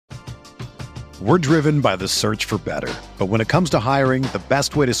We're driven by the search for better. But when it comes to hiring, the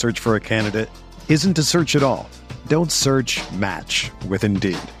best way to search for a candidate isn't to search at all. Don't search, match with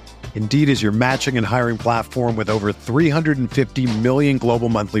Indeed. Indeed is your matching and hiring platform with over 350 million global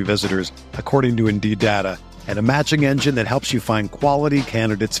monthly visitors, according to Indeed data, and a matching engine that helps you find quality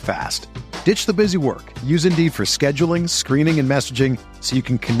candidates fast. Ditch the busy work. Use Indeed for scheduling, screening, and messaging so you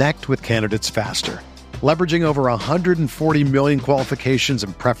can connect with candidates faster. Leveraging over 140 million qualifications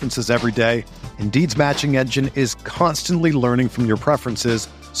and preferences every day, Indeed's matching engine is constantly learning from your preferences,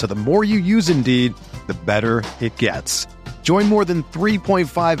 so the more you use Indeed, the better it gets. Join more than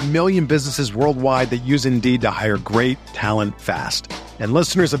 3.5 million businesses worldwide that use Indeed to hire great talent fast. And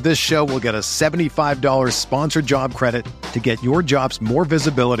listeners of this show will get a $75 sponsored job credit to get your jobs more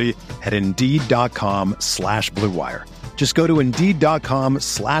visibility at Indeed.com/Blue Wire. Just go to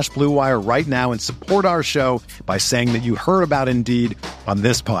Indeed.com/Blue Wire right now and support our show by saying that you heard about Indeed on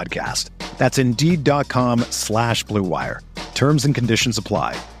this podcast. That's Indeed.com/Blue Wire. Terms and conditions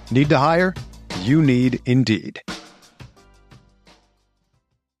apply. Need to hire? You need Indeed.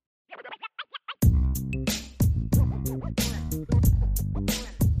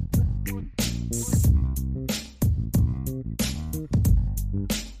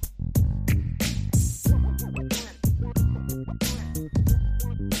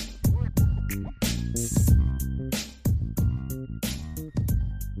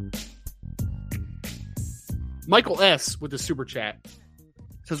 Michael S. with the super chat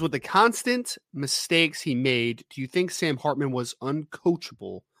says, with the constant mistakes he made, do you think Sam Hartman was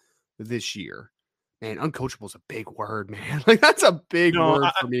uncoachable this year? Man, uncoachable is a big word, man. Like, that's a big word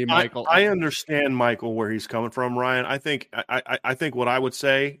for me, Michael. I understand, Michael, where he's coming from, Ryan. I think what I would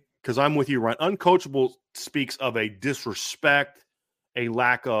say, because I'm with you, Ryan, uncoachable speaks of a disrespect, a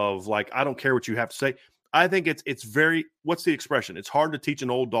lack of, like, I don't care what you have to say. I think it's very, what's the expression? It's hard to teach an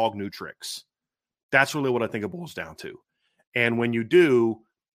old dog new tricks. That's really what I think it boils down to. And when you do,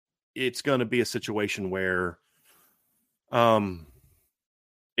 it's going to be a situation where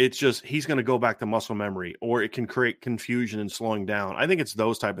it's just, he's going to go back to muscle memory, or it can create confusion and slowing down. I think it's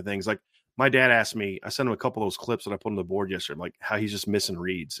those type of things. Like, my dad asked me, I sent him a couple of those clips that I put on the board yesterday, like how he's just missing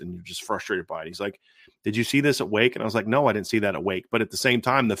reads and you're just frustrated by it. He's like, did you see this at Wake? And I was like, no, I didn't see that at Wake. But at the same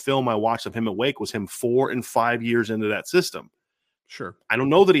time, the film I watched of him at Wake was him 4 and 5 years into that system. Sure. I don't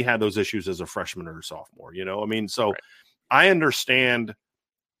know that he had those issues as a freshman or a sophomore, you know? I mean, so right. I understand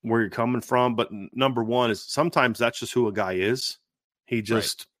where you're coming from, but number one is sometimes that's just who a guy is. He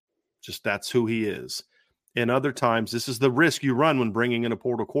just that's who he is. And other times, this is the risk you run when bringing in a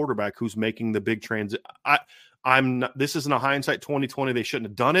portal quarterback who's making the big transit. This isn't a hindsight 2020. They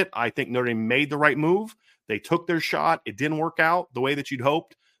shouldn't have done it. I think Notre Dame made the right move. They took their shot. It didn't work out the way that you'd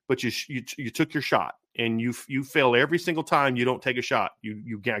hoped, but you took your shot. And you fail every single time you don't take a shot.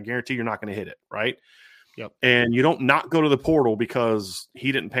 You guarantee you're not going to hit it, right? Yep. And you don't not go to the portal because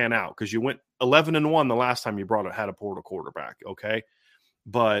he didn't pan out, because you went 11-1 the last time you had a portal quarterback, okay?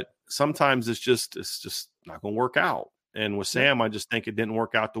 But sometimes it's just not going to work out. And with Sam, I just think it didn't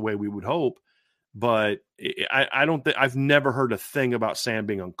work out the way we would hope. But I don't think I've never heard a thing about Sam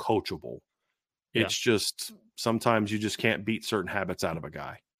being uncoachable. It's just sometimes you just can't beat certain habits out of a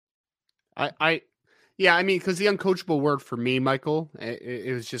guy. Yeah, I mean, because the uncoachable word for me, Michael,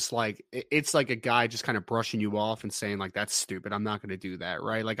 it was just like, it's like a guy just kind of brushing you off and saying, like, that's stupid, I'm not going to do that,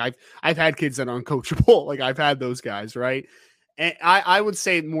 right? Like, I've had kids that are uncoachable. Like, I've had those guys, right? And I would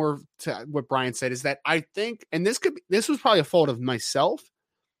say more to what Brian said is that I think, and this was probably a fault of myself,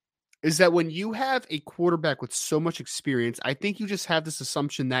 is that when you have a quarterback with so much experience, I think you just have this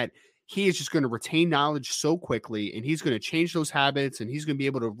assumption that he is just going to retain knowledge so quickly, and he's going to change those habits, and he's going to be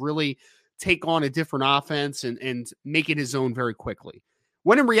able to really take on a different offense and make it his own very quickly.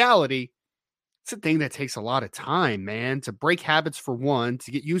 When in reality, it's a thing that takes a lot of time, man, to break habits for one, to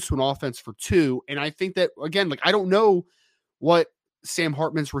get used to an offense for two. And I think that, again, like, I don't know what Sam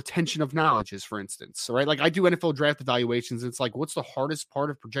Hartman's retention of knowledge is, for instance. Right? Like, I do NFL draft evaluations. And it's like, what's the hardest part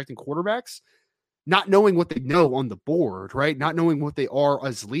of projecting quarterbacks? Not knowing what they know on the board, right? Not knowing what they are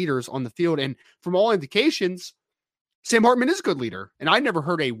as leaders on the field. And from all indications, Sam Hartman is a good leader, and I never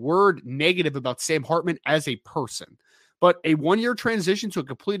heard a word negative about Sam Hartman as a person. But a one-year transition to a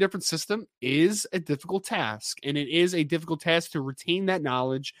completely different system is a difficult task, and it is a difficult task to retain that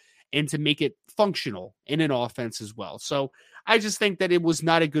knowledge and to make it functional in an offense as well. So I just think that it was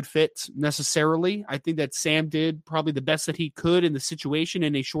not a good fit necessarily. I think that Sam did probably the best that he could in the situation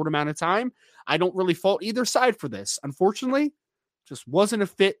in a short amount of time. I don't really fault either side for this. Unfortunately, just wasn't a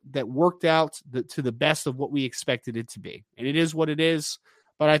fit that worked out to the best of what we expected it to be. And it is what it is.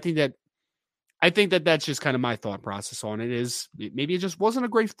 But I think that I think that's just kind of my thought process on it. Is maybe it just wasn't a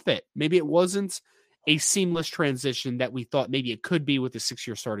great fit. Maybe it wasn't a seamless transition that we thought maybe it could be with a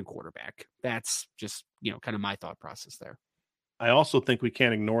 6-year starting quarterback. That's just, kind of my thought process there. I also think we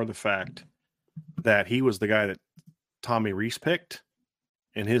can't ignore the fact that he was the guy that Tommy Rees picked,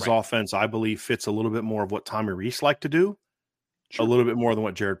 and his offense, I believe, fits a little bit more of what Tommy Rees liked to do, a little bit more than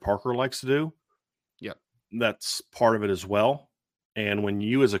what Jared Parker likes to do. Yeah. That's part of it as well. And when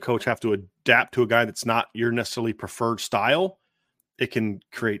you as a coach have to adapt to a guy that's not your necessarily preferred style, it can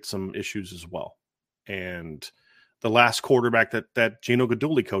create some issues as well. And the last quarterback that Gino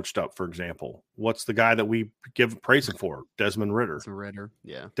Guidugli coached up, for example, what's the guy that we give praise him for? Desmond Ritter.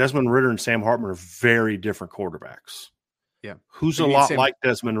 Yeah. Desmond Ritter and Sam Hartman are very different quarterbacks. Yeah. Who's a lot like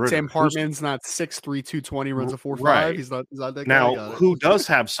Desmond Ritter? Sam Hartman's not 6'3", 220, runs a 4.5. Right. He's not that now, guy. Who does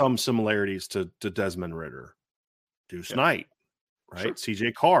have some similarities to Desmond Ritter? Deuce Knight, right? Sure.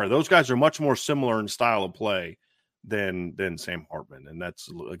 CJ Carr. Those guys are much more similar in style of play than Sam Hartman. And that's,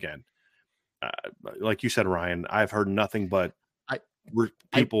 again, like you said, Ryan, I've heard nothing but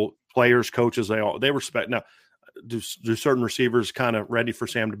players, coaches, they respect. Now, do certain receivers kind of ready for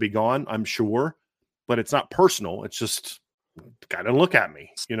Sam to be gone? I'm sure, but it's not personal. It's just got to look at me.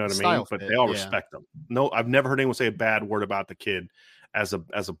 You know what I mean? But they all respect them. No, I've never heard anyone say a bad word about the kid as a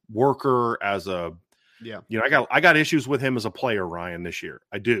worker, I got issues with him as a player, Ryan, this year.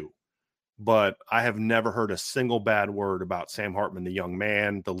 I do. But I have never heard a single bad word about Sam Hartman, the young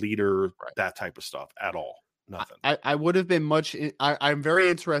man, the leader, that type of stuff at all. Nothing. I would have been I'm very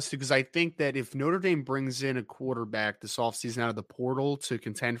interested because I think that if Notre Dame brings in a quarterback this offseason out of the portal to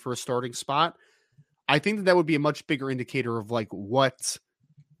contend for a starting spot, I think that would be a much bigger indicator of like what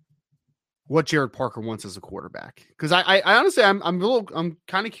Jared Parker wants as a quarterback. Because I honestly, I'm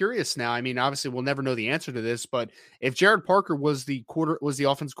kind of curious now. I mean, obviously we'll never know the answer to this, but if Jared Parker was the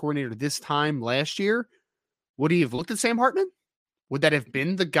offense coordinator this time last year, would he have looked at Sam Hartman? Would that have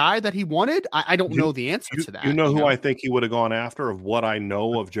been the guy that he wanted? I don't know the answer to that. You know who I think he would have gone after of what I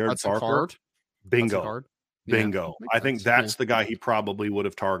know of Jared Parker? Bingo. Bingo. I think that's the guy he probably would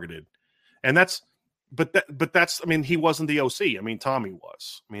have targeted. And that's I mean, he wasn't the OC. I mean, Tommy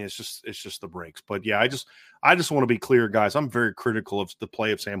was. I mean, it's just the breaks. But yeah, I just want to be clear, guys. I'm very critical of the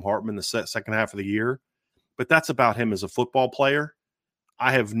play of Sam Hartman the second half of the year, but that's about him as a football player.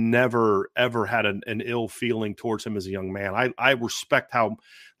 I have never, ever had an ill feeling towards him as a young man. I respect how,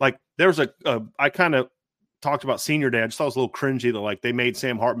 like, there's I kind of talked about senior day. I just thought it was a little cringy that, like, they made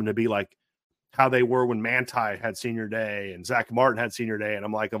Sam Hartman to be like how they were when Manti had senior day and Zach Martin had senior day. And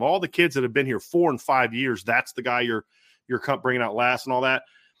I'm like, of all the kids that have been here 4 and 5 years, that's the guy you're bringing out last and all that.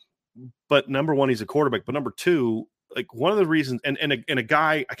 But number one, he's a quarterback. But number two, like, one of the reasons, and a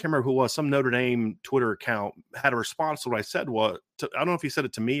guy, I can't remember who it was, some Notre Dame Twitter account had a response to what I said I don't know if he said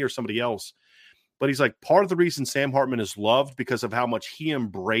it to me or somebody else, but he's like, part of the reason Sam Hartman is loved because of how much he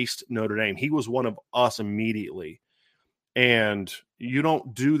embraced Notre Dame. He was one of us immediately. And you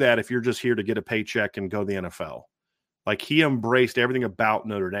don't do that if you're just here to get a paycheck and go to the NFL. Like, he embraced everything about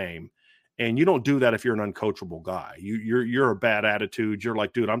Notre Dame. And you don't do that if you're an uncoachable guy. You're a bad attitude. You're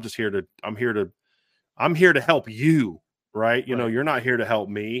like, dude, I'm here to help you, right? You know, you're not here to help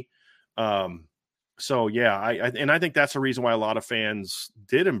me. So yeah, I think that's the reason why a lot of fans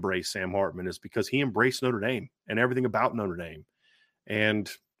did embrace Sam Hartman, is because he embraced Notre Dame and everything about Notre Dame.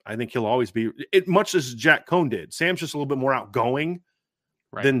 And I think he'll always be it, much as Jack Cohn did. Sam's just a little bit more outgoing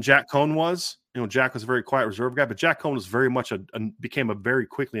than Jack Cohn was. You know, Jack was a very quiet, reserved guy, but Jack Cohn was very much became a very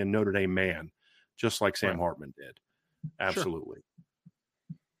quickly a Notre Dame man, just like Sam Hartman did. Absolutely.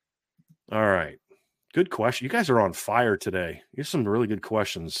 Sure. All right. Good question. You guys are on fire today. Here's some really good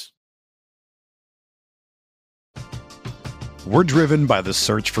questions. We're driven by the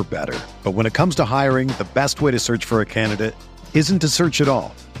search for better. But when it comes to hiring, the best way to search for a candidate isn't to search at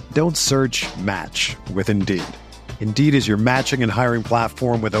all. Don't search, match with Indeed. Indeed is your matching and hiring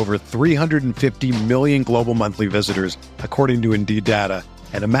platform with over 350 million global monthly visitors, according to Indeed data,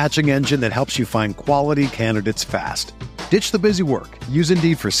 and a matching engine that helps you find quality candidates fast. Ditch the busy work. Use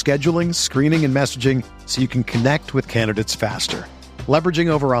Indeed for scheduling, screening, and messaging so you can connect with candidates faster. Leveraging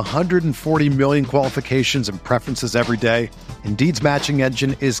over 140 million qualifications and preferences every day, Indeed's matching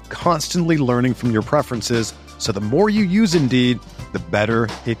engine is constantly learning from your preferences, so the more you use Indeed, the better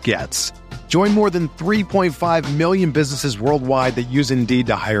it gets. Join more than 3.5 million businesses worldwide that use Indeed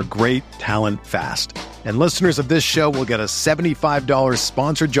to hire great talent fast. And listeners of this show will get a $75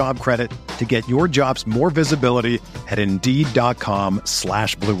 sponsored job credit to get your jobs more visibility at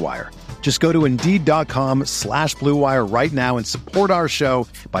Indeed.com/Blue Wire. Just go to Indeed.com/Blue Wire right now and support our show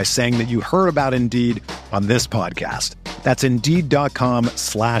by saying that you heard about Indeed on this podcast. That's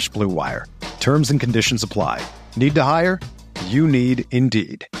Indeed.com/Blue Wire. Terms and conditions apply. Need to hire? You need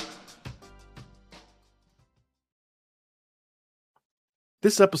Indeed.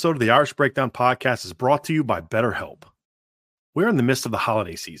 This episode of the Irish Breakdown Podcast is brought to you by BetterHelp. We're in the midst of the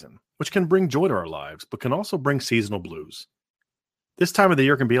holiday season, which can bring joy to our lives, but can also bring seasonal blues. This time of the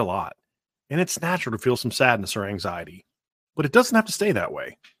year can be a lot, and it's natural to feel some sadness or anxiety. But it doesn't have to stay that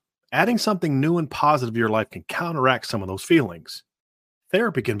way. Adding something new and positive to your life can counteract some of those feelings.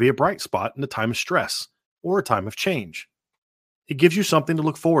 Therapy can be a bright spot in a time of stress or a time of change. It gives you something to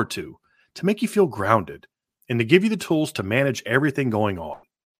look forward to make you feel grounded, and to give you the tools to manage everything going on.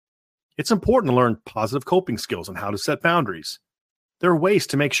 It's important to learn positive coping skills and how to set boundaries. There are ways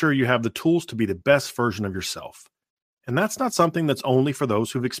to make sure you have the tools to be the best version of yourself. And that's not something that's only for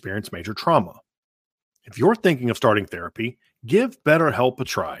those who've experienced major trauma. If you're thinking of starting therapy, give BetterHelp a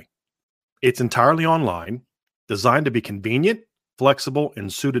try. It's entirely online, designed to be convenient, flexible,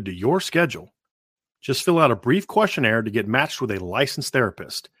 and suited to your schedule. Just fill out a brief questionnaire to get matched with a licensed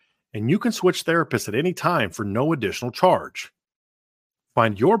therapist, and you can switch therapists at any time for no additional charge.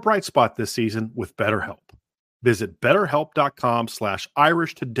 Find your bright spot this season with BetterHelp. Visit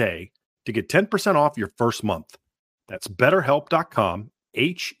betterhelp.com/Irish today to get 10% off your first month. That's betterhelp.com,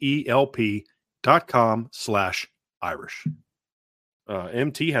 HELP.com/Irish.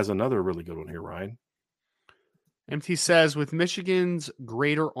 MT has another really good one here, Ryan. MT says, with Michigan's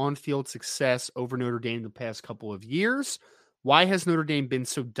greater on-field success over Notre Dame the past couple of years, why has Notre Dame been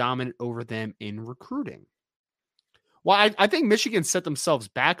so dominant over them in recruiting? Well, I think Michigan set themselves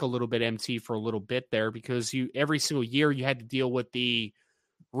back a little bit, MT, for a little bit there, because every single year you had to deal with the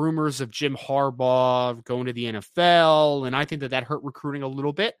rumors of Jim Harbaugh going to the NFL, and I think that hurt recruiting a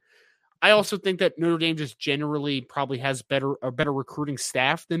little bit. I also think that Notre Dame just generally probably has a better recruiting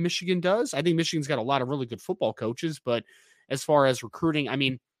staff than Michigan does. I think Michigan's got a lot of really good football coaches, but as far as recruiting, I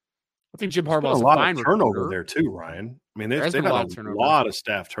mean, I think Jim Harbaugh's a lot fine of turnover recruiter there too, Ryan. I mean, they've had a turnover. lot of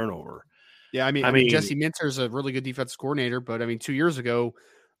staff turnover. Yeah, I mean, Jesse Minter's a really good defensive coordinator, but I mean, 2 years ago,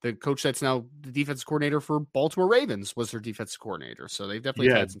 the coach that's now the defensive coordinator for Baltimore Ravens was their defensive coordinator. So they've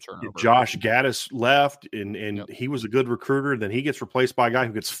definitely had some turnover. Josh Gaddis left, and he was a good recruiter. Then he gets replaced by a guy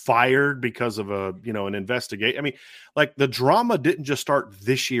who gets fired because of an investigation. I mean, like, the drama didn't just start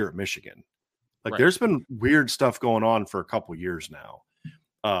this year at Michigan. Like, there's been weird stuff going on for a couple years now.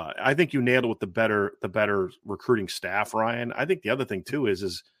 I think you nailed it with the better recruiting staff, Ryan. I think the other thing too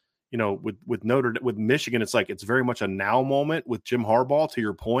is with Michigan, it's like it's very much a now moment with Jim Harbaugh. To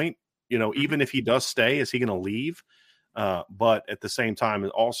your point, even if he does stay, is he going to leave? But at the same time,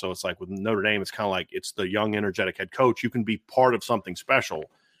 also it's like with Notre Dame, it's kind of like it's the young, energetic head coach. You can be part of something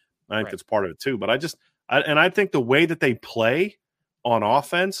special. I think that's part of it too. But I think the way that they play on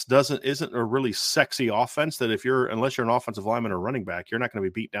offense isn't a really sexy offense that unless you're an offensive lineman or running back, you're not going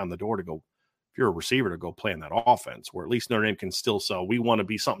to be beat down the door to go, if you're a receiver, to go play in that offense, where at least Notre Dame can still sell. We want to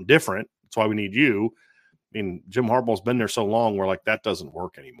be something different. That's why we need you. I mean, Jim Harbaugh's been there so long where like that doesn't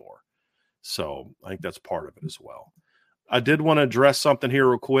work anymore. So I think that's part of it as well. I did want to address something here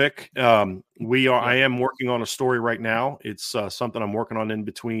real quick. I am working on a story right now. It's something I'm working on in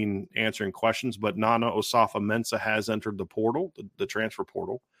between answering questions, but Nana Osafo-Mensah has entered the portal, the transfer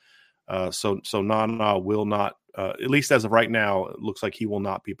portal. So Nana will not, at least as of right now, it looks like he will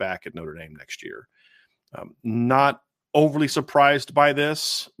not be back at Notre Dame next year. Not overly surprised by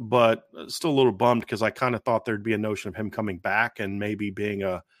this, but still a little bummed because I kind of thought there'd be a notion of him coming back and maybe being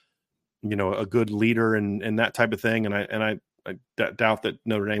a good leader and that type of thing. And I doubt that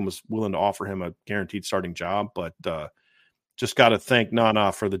Notre Dame was willing to offer him a guaranteed starting job, but just got to thank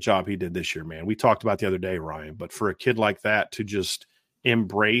Nana for the job he did this year, man. We talked about the other day, Ryan, but for a kid like that to just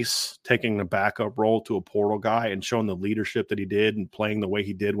embrace taking the backup role to a portal guy and showing the leadership that he did and playing the way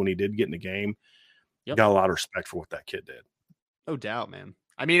he did when he did get in the game, got a lot of respect for what that kid did. No doubt, man.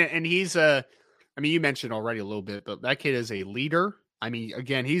 I mean, and he's you mentioned already a little bit, but that kid is a leader. I mean,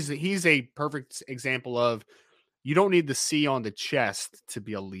 again, he's a perfect example of you don't need the C on the chest to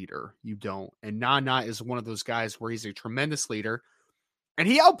be a leader. You don't. And Nana is one of those guys where he's a tremendous leader. And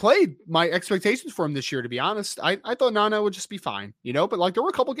he outplayed my expectations for him this year, to be honest. I thought Nana would just be fine, but like there were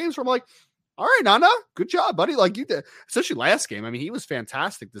a couple games where I'm like, all right, Nana, good job, buddy. Like you did, especially last game. I mean, he was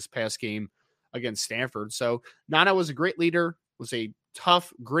fantastic this past game against Stanford. So Nana was a great leader, was a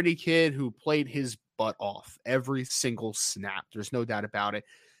tough, gritty kid who played his butt off every single snap. There's no doubt about it.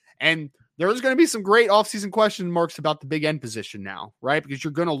 And there's going to be some great offseason question marks about the big end position now, right? Because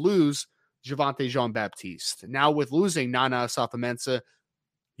you're going to lose Javonte Jean-Baptiste. Now with losing Nana Osafo-Mensah,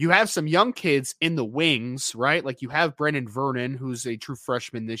 you have some young kids in the wings, right? Like you have Brennan Vernon, who's a true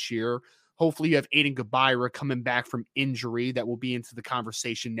freshman this year. Hopefully you have Aiden Gabira coming back from injury that will be into the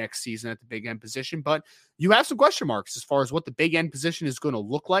conversation next season at the big end position. But you have some question marks as far as what the big end position is going to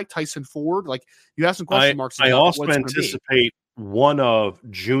look like. Tyson Ford, like you have some question marks. I also what anticipate one of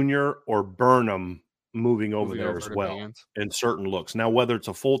Junior or Burnham moving over there as to well big end. in certain looks. Now, whether it's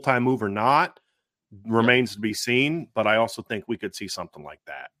a full-time move or not remains to be seen, but I also think we could see something like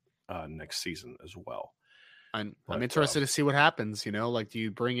that next season as well. I'm interested to see what happens. You know, like, do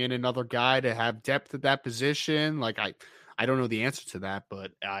you bring in another guy to have depth at that position? Like, I don't know the answer to that,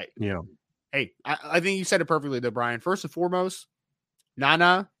 but I think you said it perfectly though, Brian. First and foremost,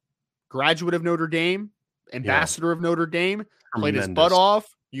 Nana, graduate of Notre Dame, ambassador of Notre Dame, played his butt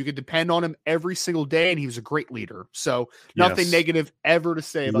off. You could depend on him every single day, and he was a great leader. So nothing negative ever to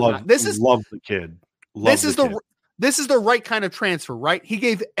say about that. Love the kid. This is the right kind of transfer, right? He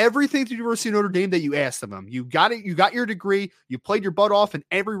gave everything to the University of Notre Dame that you asked of him. You got it. You got your degree. You played your butt off in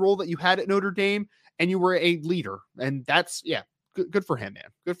every role that you had at Notre Dame, and you were a leader. And that's good for him,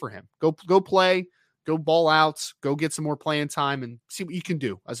 man. Good for him. Go play. Go ball out. Go get some more playing time and see what you can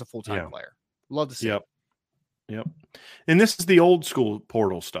do as a full-time player. Love to see it. Yep. And this is the old school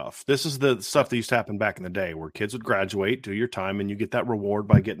portal stuff. This is the stuff that used to happen back in the day where kids would graduate, do your time, and you get that reward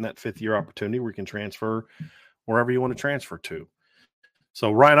by getting that fifth-year opportunity where you can transfer wherever you want to transfer to.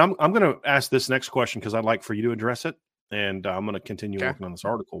 So, Ryan, I'm going to ask this next question because I'd like for you to address it, and I'm going to continue working on this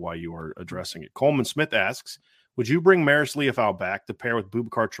article while you are addressing it. Coleman Smith asks, would you bring Maris Leofau back to pair with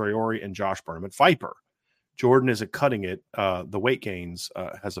Boubacar Traore and Josh Burnham at Viper? Jordan isn't cutting it. The weight gains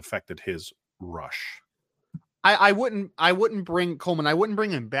has affected his rush. I wouldn't bring Coleman. I wouldn't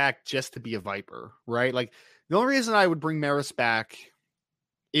bring him back just to be a Viper, right? Like, the only reason I would bring Maris back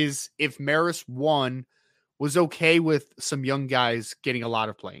is if Maris was okay with some young guys getting a lot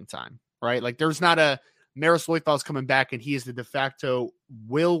of playing time, right? Like, there's not a Maris Leofau's coming back and he is the de facto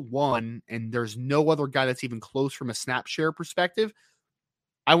Will 1, and there's no other guy that's even close from a snap share perspective.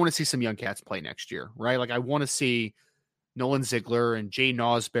 I want to see some young cats play next year, right? Like, I want to see Nolan Ziegler and Jay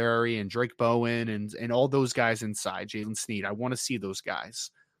Nosberry and Drake Bowen and all those guys inside, Jalen Sneed. I want to see those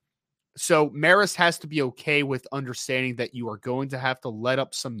guys. So Maris has to be okay with understanding that you are going to have to let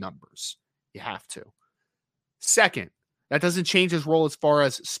up some numbers. You have to. Second, that doesn't change his role as far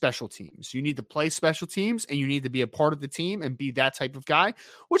as special teams. You need to play special teams and you need to be a part of the team and be that type of guy,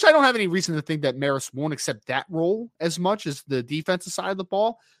 which I don't have any reason to think that Maris won't accept that role as much as the defensive side of the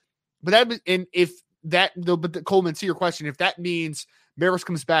ball. But Coleman, to your question, if that means Maris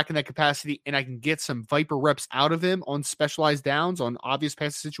comes back in that capacity and I can get some Viper reps out of him on specialized downs, on obvious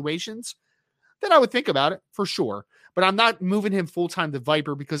pass situations, then I would think about it for sure. But I'm not moving him full-time to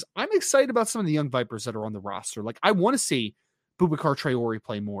Viper because I'm excited about some of the young Vipers that are on the roster. Like, I want to see Boubacar Traore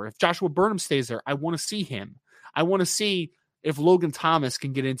play more. If Joshua Burnham stays there, I want to see him. I want to see if Logan Thomas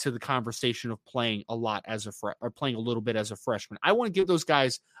can get into the conversation of playing a lot or playing a little bit as a freshman. I want to give those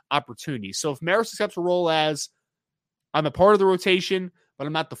guys opportunities. So if Maris accepts a role as I'm a part of the rotation, but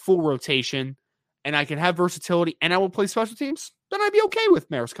I'm not the full rotation, and I can have versatility and I will play special teams, then I'd be okay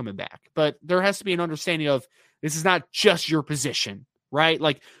with Maris coming back. But there has to be an understanding of this is not just your position, right?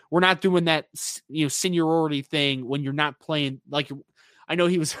 Like, we're not doing that, seniority thing when you're not playing. Like, I know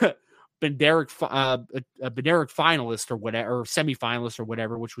he was a Bednarik finalist or whatever, or semifinalist or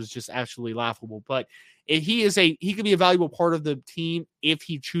whatever, which was just absolutely laughable. But if he could be a valuable part of the team if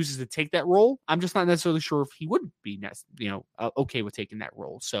he chooses to take that role. I'm just not necessarily sure if he would be, okay with taking that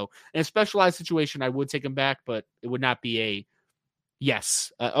role. So in a specialized situation, I would take him back, but it would not be a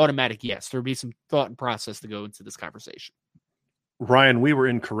automatic yes. There would be some thought and process to go into this conversation. Ryan, we were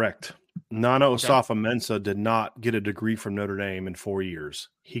incorrect. Nana Osafo-Mensah did not get a degree from Notre Dame in 4 years.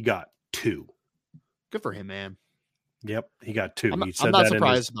 He got 2. Good for him, man. Yep, he got 2. I'm not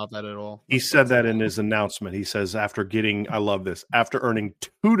surprised about that at all. He said that in his announcement. He says after earning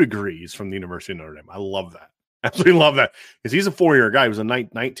 2 degrees from the University of Notre Dame. I love that. Absolutely love that. Because he's a 4-year guy. He was a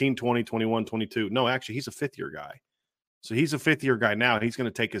 19, 20, 21, 22. No, actually, he's a 5th-year guy. So he's a 5th-year guy now. He's going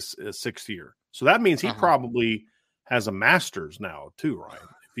to take his 6th year. So that means he probably has a master's now too, Ryan,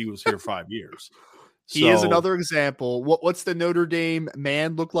 if he was here 5 years. He is another example. What's the Notre Dame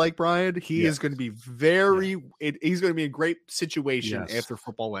man look like, Brian? He is going to be he's going to be a great situation after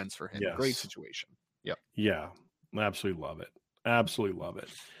football ends for him. Yes. Great situation. Yep. Yeah. Absolutely love it. Absolutely love it.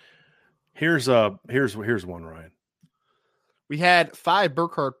 Here's one, Ryan. We had 5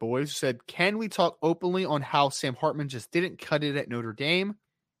 Burkhart boys who said, can we talk openly on how Sam Hartman just didn't cut it at Notre Dame?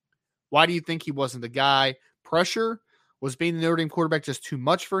 Why do you think he wasn't the guy? Pressure? Was being the Notre Dame quarterback just too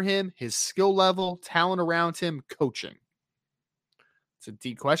much for him? His skill level, talent around him, coaching? It's a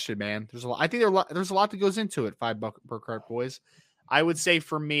deep question, man. I think there's a lot that goes into it, 5 Burkhart boys. I would say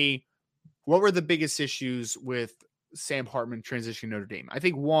for me, what were the biggest issues with Sam Hartman transitioning Notre Dame? I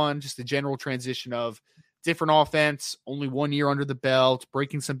think one, just the general transition of different offense, only 1 year under the belt,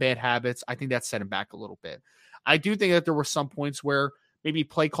 breaking some bad habits. I think that set him back a little bit. I do think that there were some points where maybe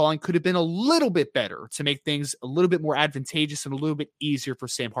play calling could have been a little bit better to make things a little bit more advantageous and a little bit easier for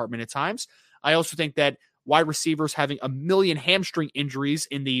Sam Hartman at times. I also think that wide receivers having a million hamstring injuries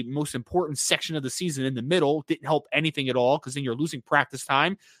in the most important section of the season in the middle didn't help anything at all, because then you're losing practice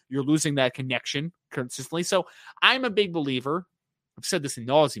time. You're losing that connection consistently. So I'm a big believer. I've said this in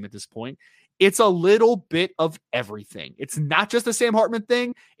nauseam at this point. It's a little bit of everything. It's not just a Sam Hartman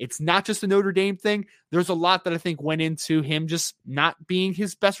thing. It's not just a Notre Dame thing. There's a lot that I think went into him just not being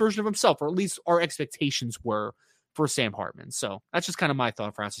his best version of himself, or at least our expectations were for Sam Hartman. So that's just kind of my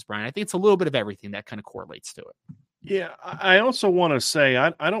thought, Francis Bryan. I think it's a little bit of everything that kind of correlates to it. Yeah, I also want to say,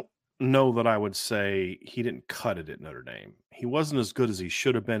 I don't know that I would say he didn't cut it at Notre Dame. He wasn't as good as he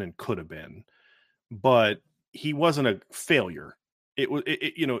should have been and could have been, but he wasn't a failure.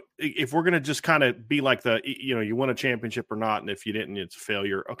 If we're going to just kind of be like you won a championship or not, and if you didn't, it's a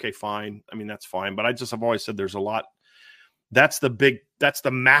failure. Okay, fine. I mean, that's fine. But I've always said there's a lot. That's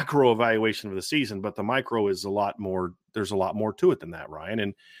the macro evaluation of the season, but the micro is a lot more. There's a lot more to it than that, Ryan.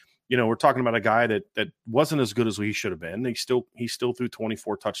 And, we're talking about a guy that wasn't as good as he should have been. He still threw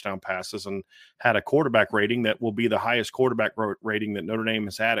 24 touchdown passes and had a quarterback rating that will be the highest quarterback rating that Notre Dame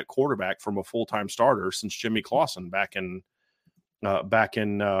has had at quarterback from a full-time starter since Jimmy Clausen back in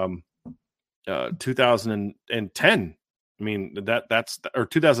 2010. I mean, or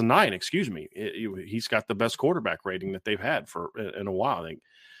 2009, excuse me. He's got the best quarterback rating that they've had in a while, I think.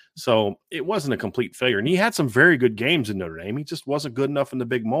 So it wasn't a complete failure. And he had some very good games in Notre Dame. He just wasn't good enough in the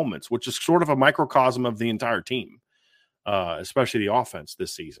big moments, which is sort of a microcosm of the entire team, especially the offense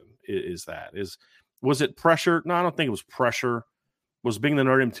this season. Was it pressure? No, I don't think it was pressure. Was being the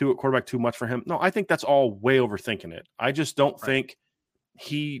Notre Dame quarterback too much for him? No, I think that's all way overthinking it. I just don't think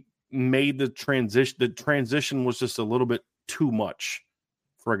he made the transition. The transition was just a little bit too much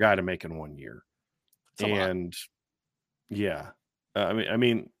for a guy to make in 1 year. And yeah, I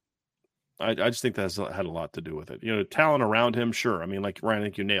mean, I just think that's had a lot to do with it. Talent around him, sure. I mean, like Ryan, I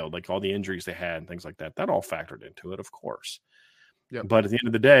think you nailed, like all the injuries they had and things like that. That all factored into it, of course. Yep. But at the end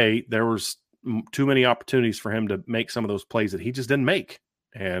of the day, there was too many opportunities for him to make some of those plays that he just didn't make.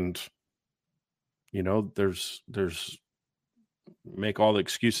 And, there's make all the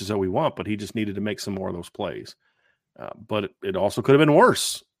excuses that we want, but he just needed to make some more of those plays. But it also could have been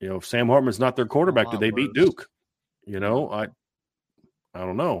worse. If Sam Hartman's not their quarterback, did they beat Duke? I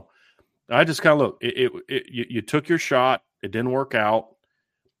don't know. I just kind of look. You took your shot. It didn't work out.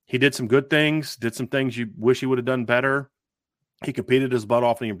 He did some good things. Did some things you wish he would have done better. He competed his butt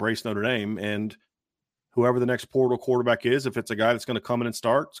off and he embraced Notre Dame. And whoever the next portal quarterback is, if it's a guy that's going to come in and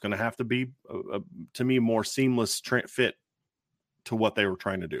start, it's going to have to be, to me, more seamless fit to what they were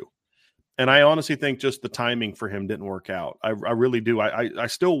trying to do. And I honestly think just the timing for him didn't work out. I really do. I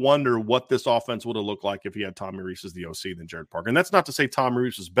still wonder what this offense would have looked like if he had Tommy Rees as the OC than Jared Parker. And that's not to say Tommy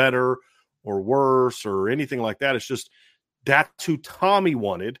Rees is better or worse or anything like that. It's just that's who Tommy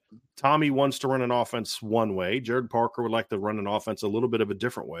wanted. Tommy wants to run an offense one way. Jared Parker would like to run an offense a little bit of a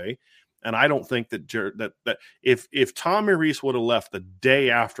different way. And I don't think that that if Tommy Rees would have left the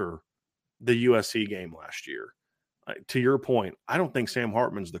day after the USC game last year, to your point, I don't think Sam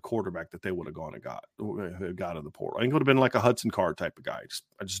Hartman's the quarterback that they would have gone and got in the portal. I think it would have been like a Hudson Card type of guy.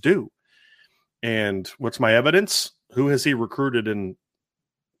 I just do. And what's my evidence? Who has he recruited in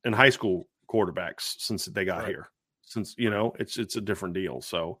high school quarterbacks since they got here? Since, it's a different deal.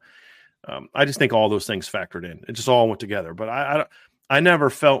 So I just think all those things factored in. It just all went together. But I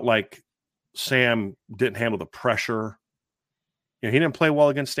never felt like Sam didn't handle the pressure. He didn't play well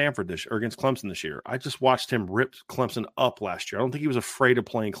against Stanford or against Clemson this year. I just watched him rip Clemson up last year. I don't think he was afraid of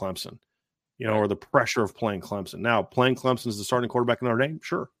playing Clemson, or the pressure of playing Clemson. Now, playing Clemson as the starting quarterback in Notre Dame,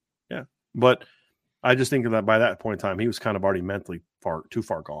 sure. Yeah. But I just think that by that point in time, he was kind of already mentally too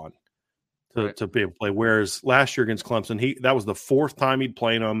far gone to be able to play. Whereas last year against Clemson, that was the fourth time he'd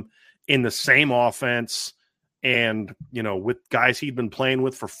played them in the same offense. And, with guys he'd been playing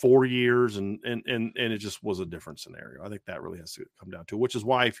with for 4 years, and it just was a different scenario. I think that really has to come down to it, which is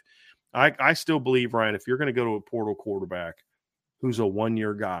why I still believe, Ryan, if you're going to go to a portal quarterback who's a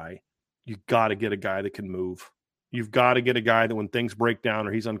 1-year guy, you've got to get a guy that can move. You've got to get a guy that when things break down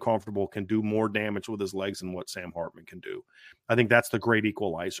or he's uncomfortable can do more damage with his legs than what Sam Hartman can do. I think that's the great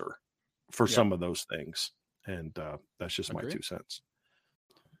equalizer for some of those things. And that's just my 2 cents.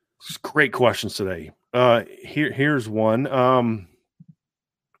 Great questions today. Here's one.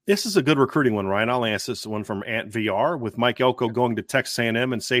 This is a good recruiting one, Ryan. I'll answer this one from Ant VR. With Mike Elko going to Texas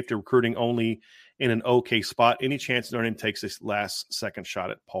A&M and safety recruiting only in an okay spot, any chance Notre Dame takes this last second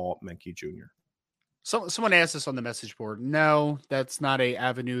shot at Paul Menke Jr.? So someone asked us on the message board. No, that's not a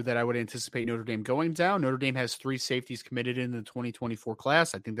avenue that I would anticipate Notre Dame going down. Notre Dame has 3 safeties committed in the 2024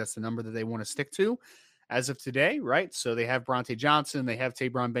 class. I think that's the number that they want to stick to as of today, right? So they have Bronte Johnson, they have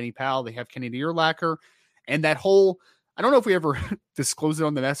Tabron Benny Powell, they have Kennedy Urlacher, and that whole, I don't know if we ever disclosed it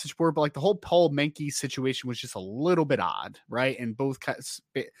on the message board, but like the whole Paul Menke situation was just a little bit odd, right? And both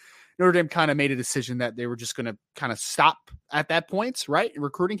Notre Dame kind of made a decision that they were just going to kind of stop at that point, right? In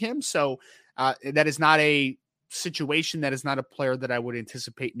recruiting him. So that is not a situation. That is not a player that I would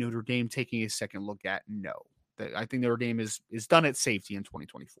anticipate Notre Dame taking a second look at. No, I think Notre Dame is done at safety in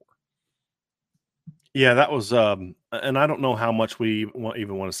 2024. Yeah, that was, and I don't know how much we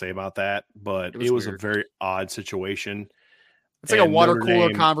even want to say about that, but it was a very odd situation. It's like a water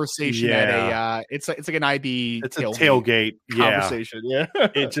cooler conversation at a. It's like an IB. It's a tailgate conversation. Yeah,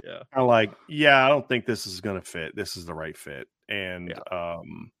 it's just kind of like, I don't think this is going to fit. This is the right fit, and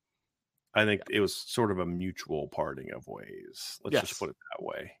I think it was sort of a mutual parting of ways. Let's just put it that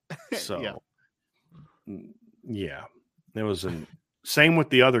way. So, it was same with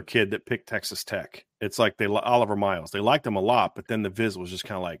the other kid that picked Texas Tech. It's like Oliver Miles. They liked him a lot, but then the visit was just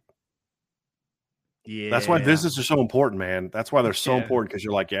kind of like. Yeah, that's why visits are so important, man. That's why they're so important, because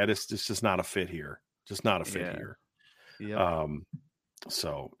you're like, this just not a fit here. Just not a fit here. Yeah.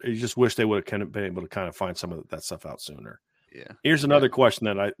 So you just wish they would have been able to kind of find some of that stuff out sooner. Yeah. Here's another question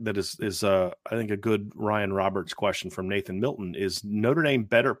that is I think a good Ryan Roberts question from Nathan Milton. Is Notre Dame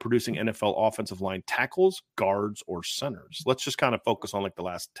better at producing NFL offensive line tackles, guards, or centers? Let's just kind of focus on like the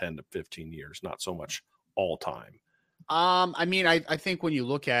last 10 to 15 years, not so much all time. I mean, I think when you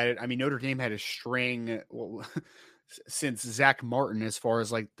look at it, I mean, Notre Dame had a string since Zach Martin, as far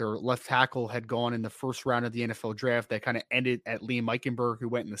as like their left tackle had gone in the first round of the NFL draft, that kind of ended at Liam Eichenberg, who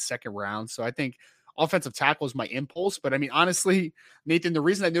went in the second round. So I think offensive tackle is my impulse. But I mean, honestly, Nathan, the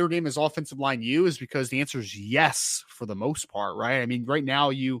reason that Notre Dame is offensive line U is because the answer is yes, for the most part, right? I mean, right now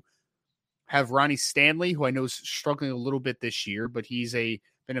you have Ronnie Stanley, who I know is struggling a little bit this year, but he's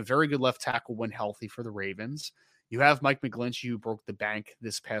been a very good left tackle when healthy for the Ravens. You have Mike McGlinchey, who broke the bank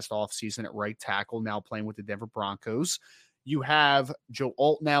this past offseason at right tackle, now playing with the Denver Broncos. You have Joe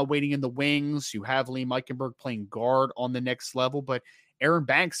Alt now waiting in the wings. You have Liam Eichenberg playing guard on the next level, but Aaron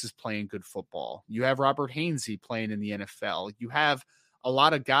Banks is playing good football. You have Robert Hainsey playing in the NFL. You have a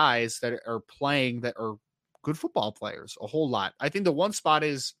lot of guys that are playing that are good football players, a whole lot. I think the one spot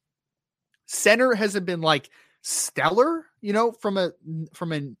is center hasn't been like stellar, from a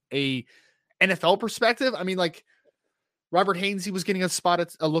NFL perspective. I mean, like, Robert Hainsey was getting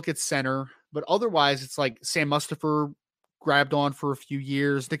a look at center, but otherwise it's like Sam Mustipher grabbed on for a few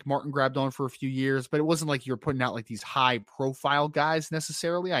years. Nick Martin grabbed on for a few years, but it wasn't like you're putting out like these high profile guys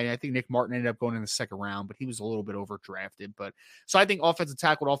necessarily. I think Nick Martin ended up going in the second round, but he was a little bit overdrafted. But so I think offensive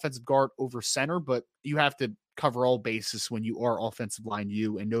tackle and offensive guard over center, but you have to cover all bases when you are offensive line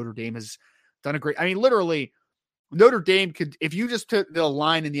U, and Notre Dame has done a great, I mean, literally Notre Dame could, if you just took the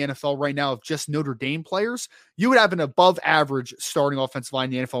line in the NFL right now of just Notre Dame players, you would have an above average starting offensive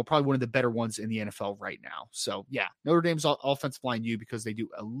line in the NFL, probably one of the better ones in the NFL right now. So yeah, Notre Dame's offensive line U, because they do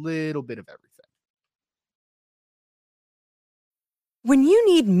a little bit of everything. When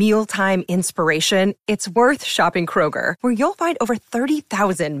you need mealtime inspiration, it's worth shopping Kroger, where you'll find over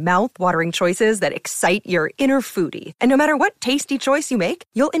 30,000 mouth-watering choices that excite your inner foodie. And no matter what tasty choice you make,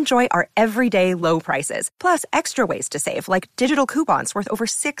 you'll enjoy our everyday low prices, plus extra ways to save, like digital coupons worth over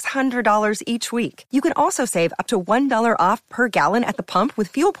 $600 each week. You can also save up to $1 off per gallon at the pump with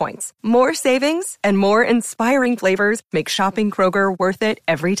fuel points. More savings and more inspiring flavors make shopping Kroger worth it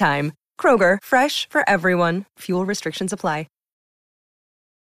every time. Kroger, fresh for everyone. Fuel restrictions apply.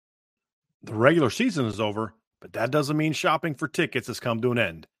 The regular season is over, but that doesn't mean shopping for tickets has come to an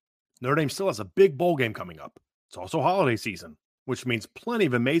end. Notre Dame still has a big bowl game coming up. It's also holiday season, which means plenty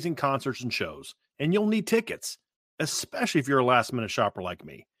of amazing concerts and shows, and you'll need tickets, especially if you're a last-minute shopper like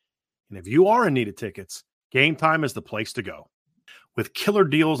me. And if you are in need of tickets, Game Time is the place to go. With killer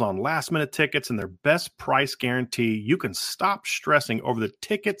deals on last-minute tickets and their best price guarantee, you can stop stressing over the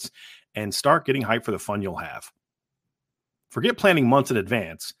tickets and start getting hyped for the fun you'll have. Forget planning months in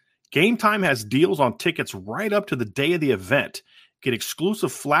advance. Game Time has deals on tickets right up to the day of the event. Get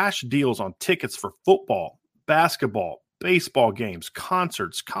exclusive flash deals on tickets for football, basketball, baseball games,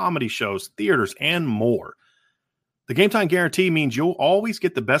 concerts, comedy shows, theaters, and more. The Game Time guarantee means you'll always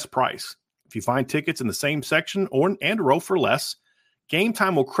get the best price. If you find tickets in the same section and row for less, Game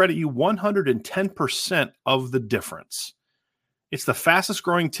Time will credit you 110% of the difference. It's the fastest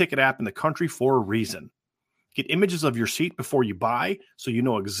growing ticket app in the country for a reason. Get images of your seat before you buy so you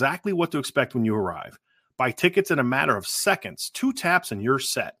know exactly what to expect when you arrive. Buy tickets in a matter of seconds, 2 taps and you're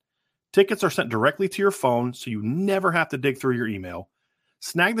set. Tickets are sent directly to your phone so you never have to dig through your email.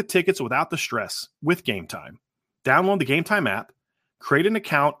 Snag the tickets without the stress with Game Time. Download the Game Time app, create an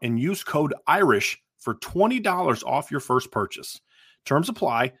account, and use code IRISH for $20 off your first purchase. Terms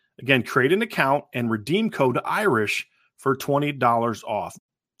apply. Again, create an account and redeem code IRISH for $20 off.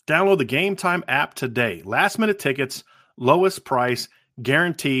 Download the Game Time app today. Last minute tickets, lowest price,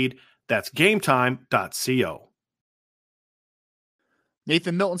 guaranteed. That's gametime.co.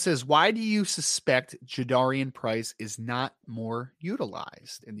 Nathan Milton says, why do you suspect Jadarian Price is not more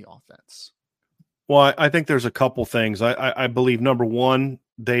utilized in the offense? Well, I think there's a couple things. I believe, number one,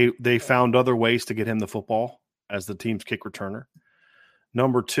 they found other ways to get him the football as the team's kick returner.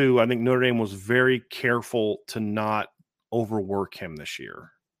 Number two, I think Notre Dame was very careful to not overwork him this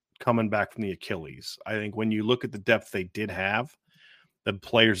year, coming back from the Achilles. I think when you look at the depth they did have, the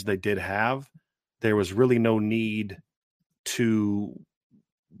players they did have, there was really no need to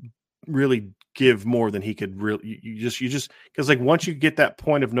really give more than he could really. You just because like once you get that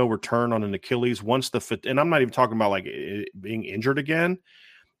point of no return on an Achilles, once and I'm not even talking about like being injured again.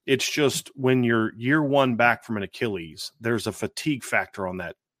 It's just when you're year one back from an Achilles, there's a fatigue factor on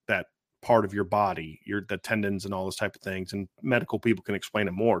that part of your body, the tendons and all those type of things. And medical people can explain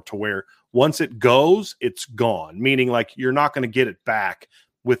it more to where once it goes, it's gone. Meaning like you're not going to get it back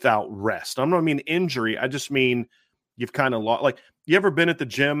without rest. I don't mean injury. I just mean you've kind of lost. Like, you ever been at the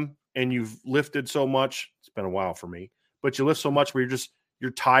gym and you've lifted so much? It's been a while for me, but you lift so much where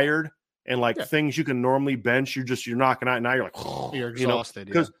you're tired. And like things you can normally bench, you're knocking out. And now you're like, oh, you're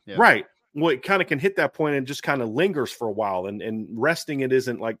exhausted. Right. Well, it kind of can hit that point and just kind of lingers for a while. And resting it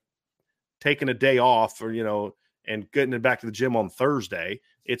isn't like taking a day off or, and getting it back to the gym on Thursday.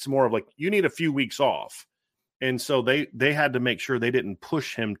 It's more of like, you need a few weeks off. And so they had to make sure they didn't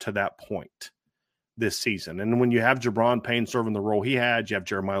push him to that point this season. And when you have Jabron Payne serving the role he had, you have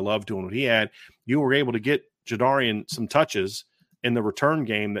Jeremiah Love doing what he had, you were able to get Jadarian some touches in the return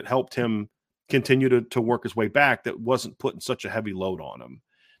game that helped him continue to work his way back, that wasn't putting such a heavy load on him.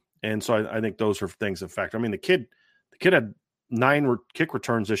 And so I think those are things that factor. I mean, the kid had 9 kick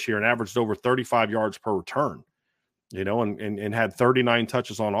returns this year and averaged over 35 yards per return, and had 39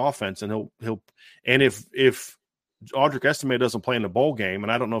 touches on offense. And he'll and if Audric Estime doesn't play in the bowl game,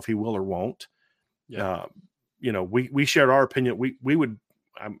 and I don't know if he will or won't, we shared our opinion. We would,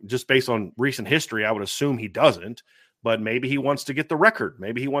 just based on recent history, I would assume he doesn't. But maybe he wants to get the record.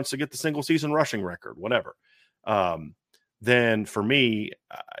 Maybe he wants to get the single season rushing record, whatever. Then for me,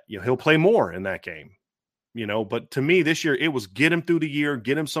 he'll play more in that game, But to me this year, it was get him through the year,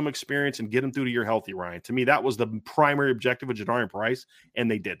 get him some experience, and get him through the year healthy, Ryan. To me, that was the primary objective of Jadarian Price,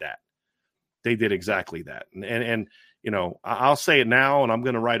 and they did that. They did exactly that. And I'll say it now, and I'm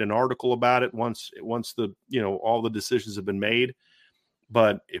going to write an article about it once the all the decisions have been made.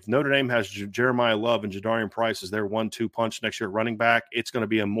 But if Notre Dame has Jeremiah Love and Jadarian Price as their 1-2 punch next year at running back, it's going to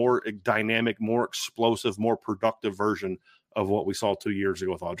be a more dynamic, more explosive, more productive version of what we saw 2 years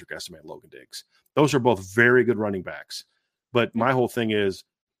ago with Audric Estime and Logan Diggs. Those are both very good running backs. But my whole thing is,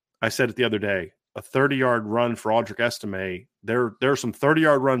 I said it the other day, a 30-yard run for Audric Estime, there are some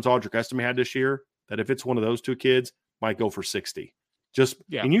 30-yard runs Audric Estime had this year that if it's one of those two kids, might go for 60.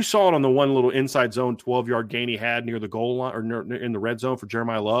 And you saw it on the one little inside zone 12-yard gain he had near the goal line or in the red zone for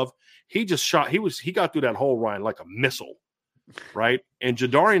Jeremiah Love. He just shot. He got through that hole, Ryan, like a missile, right? And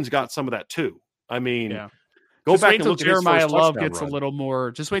Jadarian's got some of that too. I mean, go back and look at Jeremiah Love gets a little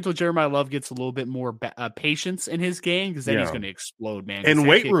more. Just wait till Jeremiah Love gets a little bit more patience in his game, because then he's going to explode, man. And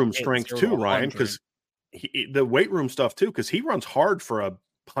weight room strength too, Ryan, because the weight room stuff too, because he runs hard for a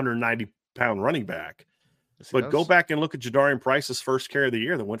 190-pound running back. But go back and look at Jadarian Price's first carry of the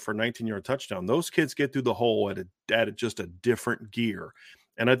year that went for a 19-yard touchdown. Those kids get through the hole at just a different gear.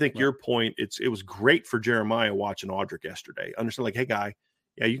 And I think your point, it was great for Jeremiah watching Audric yesterday. Understand, like, hey, guy,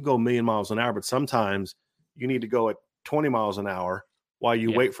 you can go 1,000,000 miles an hour, but sometimes you need to go at 20 miles an hour while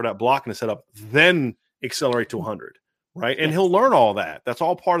you wait for that blocking to set up, then accelerate to 100, right? And he'll learn all that. That's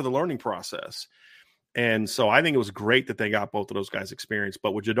all part of the learning process. And so I think it was great that they got both of those guys experience.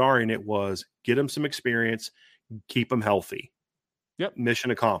 But with Jadarian, it was get him some experience, keep him healthy. Yep.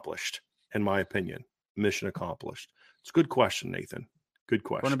 Mission accomplished, in my opinion. Mission accomplished. It's a good question, Nathan. Good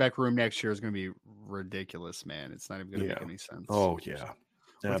question. Running back room next year is going to be ridiculous, man. It's not even going to make any sense. Oh, yeah.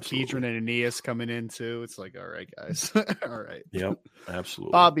 With Keedron and Aeneas coming in too, it's like, all right, guys. All right. Yep,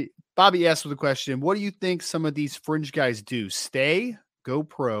 absolutely. Bobby asked with a question. What do you think some of these fringe guys do? Stay, go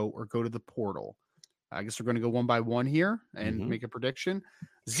pro, or go to the portal? I guess we're going to go one by one here and Mhm. make a prediction.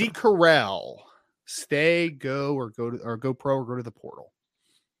 Zeke Correll, stay, go, or go pro or go to the portal.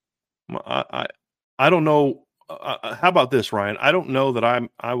 I don't know. How about this, Ryan? I don't know that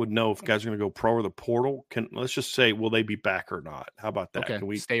I would know if guys are going to go pro or the portal. Let's just say, will they be back or not? How about that? Okay, Can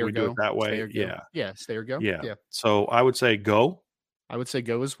we stay or do go? it that way? Stay or go? Yeah, Yeah, stay or go. yeah. Yeah. So I would say go. I would say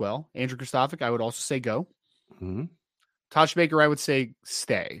go as well. Andrew Kristofic, I would also say go. Mm-hmm. Tosh Baker, I would say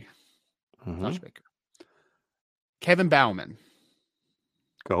stay. Mm-hmm. Tosh Baker. Kevin Bauman,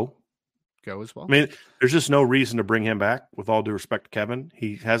 Go. go as well. I mean, there's just no reason to bring him back. With all due respect to Kevin,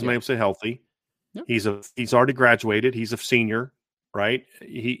 he hasn't been able to stay healthy. Yep. He's already graduated. He's a senior, right?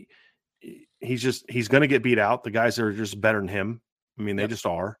 He's going to get beat out. The guys are just better than him. I mean, they just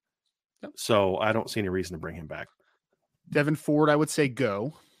are. Yep. So I don't see any reason to bring him back. Devin Ford, I would say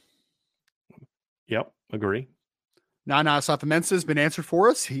go. Yep, agree. Nana Safamensa has been answered for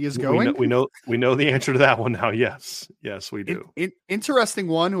us. He is going. We know the answer to that one now. Yes, we do. Interesting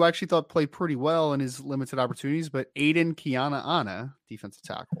one who I actually thought played pretty well in his limited opportunities, but Aiden Kiana, defensive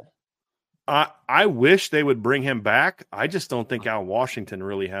tackle. I wish they would bring him back. I just don't think Al Washington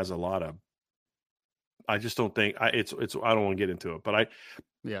really has a lot of. I just don't think it's. I don't want to get into it, but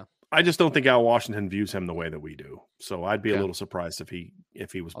I just don't think Al Washington views him the way that we do. So I'd be a little surprised if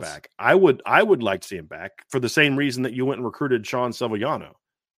he was back. I would like to see him back for the same reason that you went and recruited Sean Sevillano.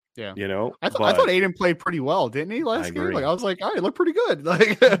 Yeah, I thought Aiden played pretty well, didn't he? Last game, I was like, oh, he looked pretty good.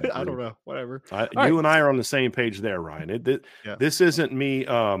 Like, I don't know, whatever. You and I are on the same page there, Ryan. This isn't me.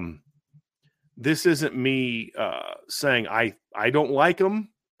 This isn't me saying I don't like him.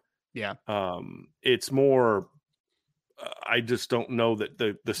 Yeah. It's more. I just don't know that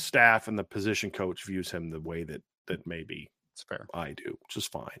the staff and the position coach views him the way that maybe it's fair. I do, which is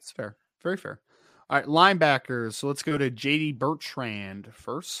fine. It's fair. Very fair. All right, linebackers. So let's go to JD Bertrand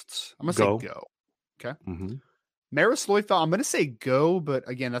first. I'm going to say go. Okay. Mm-hmm. Maris Loifa, I'm going to say go, but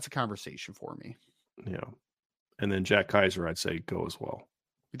again, that's a conversation for me. Yeah. And then Jack Kaiser, I'd say go as well.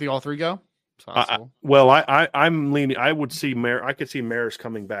 You think all three go? I'm leaning. I would see I could see Maris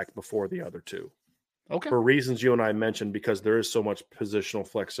coming back before the other two. Okay. For reasons you and I mentioned, because there is so much positional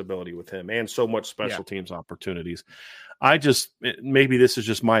flexibility with him and so much special teams opportunities. Maybe this is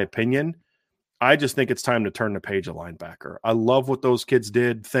just my opinion. I just think it's time to turn the page at linebacker. I love what those kids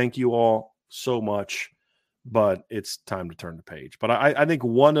did. Thank you all so much, but it's time to turn the page. But I think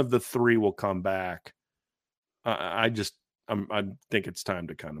one of the three will come back. I think it's time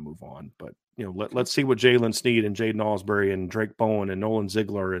to kind of move on. But let's see what Jalen Sneed and Jaden Osbury and Drake Bowen and Nolan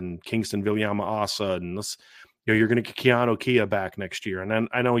Ziegler and Kingston Viljama-Asa and you're going to get Keanu Kia back next year. And then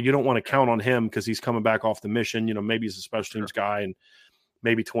I know you don't want to count on him because he's coming back off the mission. Maybe he's a special teams guy and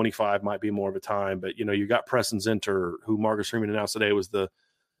maybe 25 might be more of a time. But you got Preston Zinter, who Marcus Freeman announced today was the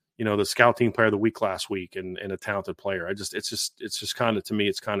scout team player of the week last week and a talented player. It's just kind of, to me,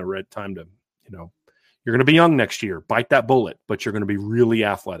 it's kind of red time to you're going to be young next year. Bite that bullet, but you're going to be really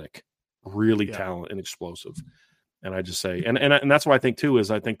athletic, really talented and explosive. And I just say, and that's why I think too,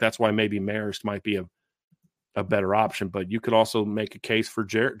 I think that's why maybe Marist might be a better option, but you could also make a case for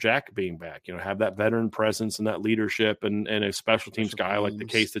Jack being back, have that veteran presence and that leadership and a special teams guy like the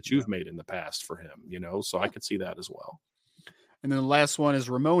case that you've made in the past for him, so I could see that as well. And then the last one is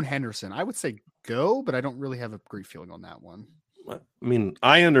Ramon Henderson. I would say go, but I don't really have a great feeling on that one. I mean,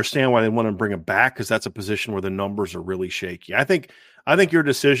 I understand why they want to bring him back because that's a position where the numbers are really shaky. I think your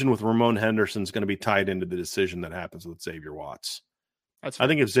decision with Ramon Henderson is going to be tied into the decision that happens with Xavier Watts. I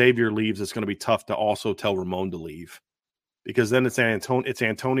think if Xavier leaves, it's going to be tough to also tell Ramon to leave because then it's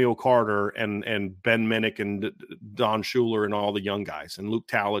Antonio Carter and Ben Minnick and Don Schuler and all the young guys and Luke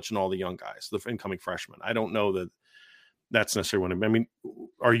Talich and all the young guys, the incoming freshmen. I don't know that that's necessarily what I mean.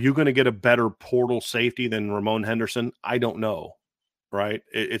 Are you going to get a better portal safety than Ramon Henderson? I don't know. Right.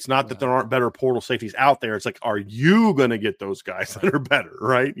 It's not that there aren't better portal safeties out there. It's like, are you going to get those guys that are better?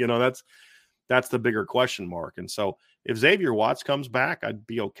 Right. That's the bigger question mark. And so if Xavier Watts comes back, I'd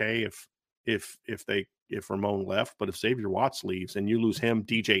be okay if Ramon left, but if Xavier Watts leaves and you lose him,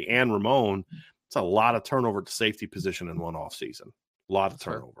 DJ and Ramon, it's a lot of turnover at the safety position in one off season. A lot of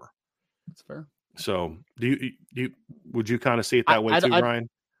turnover. That's fair. So would you kind of see it that way too, Ryan?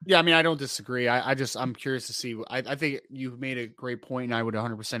 Yeah, I mean, I don't disagree. I'm curious to see. I think you've made a great point, and I would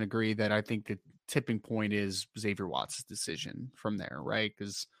 100% agree that I think the tipping point is Xavier Watts' decision from there, right?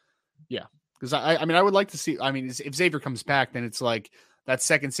 Because I mean, I would like to see. I mean, if Xavier comes back, then it's like that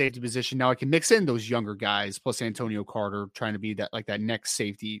second safety position. Now I can mix in those younger guys plus Antonio Carter trying to be that next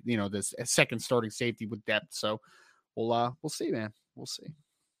safety, this second starting safety with depth. So we'll see, man. We'll see.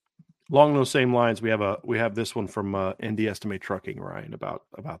 Along those same lines, we have this one from ND Estimate Trucking, Ryan, about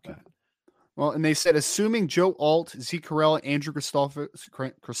that. Well, and they said, assuming Joe Alt, Zeke Correll, and Andrew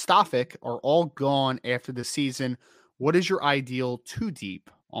Kristofic are all gone after the season, what is your ideal two deep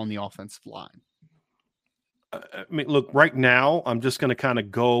on the offensive line? I mean, look, right now, I'm just going to kind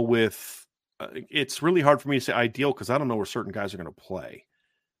of go with it's really hard for me to say ideal because I don't know where certain guys are going to play.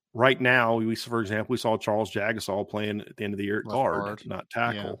 Right now, for example, we saw Charles Jagasaw playing at the end of the year at guard, not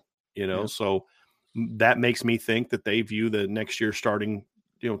tackle. Yeah. So that makes me think that they view the next year starting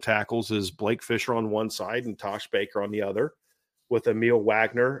tackles as Blake Fisher on one side and Tosh Baker on the other, with Emil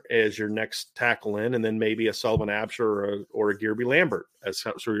Wagner as your next tackle in, and then maybe a Sullivan Absher or a Gearby Lambert as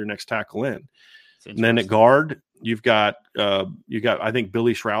sort of your next tackle in. And then at guard, you've got I think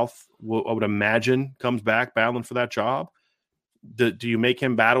Billy Schrouth, I would imagine, comes back battling for that job. Do you make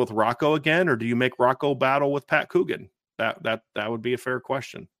him battle with Rocco again, or do you make Rocco battle with Pat Coogan? That would be a fair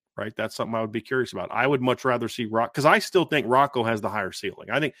question, right? That's something I would be curious about. I would much rather see Rocco, because I still think Rocco has the higher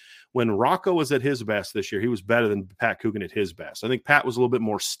ceiling. I think when Rocco was at his best this year, he was better than Pat Coogan at his best. I think Pat was a little bit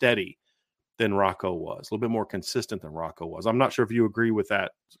more steady than Rocco was, a little bit more consistent than Rocco was. I'm not sure if you agree with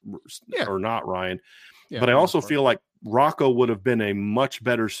that or not, Ryan. Yeah, but I also feel like Rocco would have been a much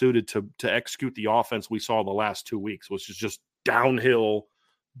better suited to execute the offense we saw the last 2 weeks, which is just downhill,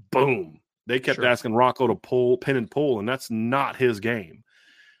 boom. They kept asking Rocco to pin and pull, and that's not his game.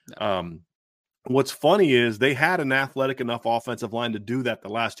 No. What's funny is they had an athletic enough offensive line to do that the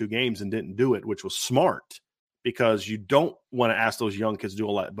last 2 games and didn't do it, which was smart, because you don't want to ask those young kids to do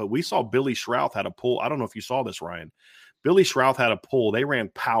a lot. But we saw Billy Schrouth had a pull. I don't know if you saw this, Ryan. Billy Schrouth had a pull. They ran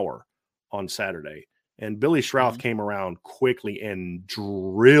power on Saturday, and Billy Schrouth came around quickly and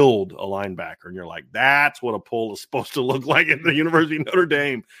drilled a linebacker. And you're like, that's what a pull is supposed to look like at the University of Notre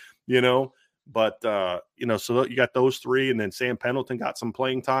Dame, But, so you got those 3, and then Sam Pendleton got some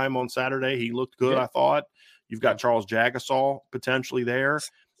playing time on Saturday. He looked good, I thought. You've got Charles Jagasaw potentially there.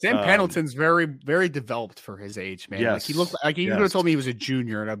 Sam Pendleton's very, very developed for his age, man. Yes, like he looked like he would have told me he was a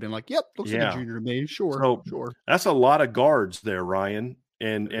junior, and I've been like, "Yep, looks like a junior to me." Sure. That's a lot of guards there, Ryan,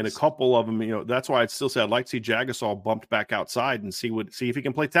 and a couple of them. That's why I'd still say I'd like to see Jagasaw bumped back outside and see if he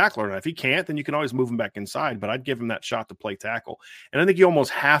can play tackle or not. If he can't, then you can always move him back inside. But I'd give him that shot to play tackle, and I think you almost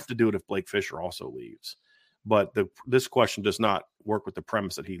have to do it if Blake Fisher also leaves. But this question does not work with the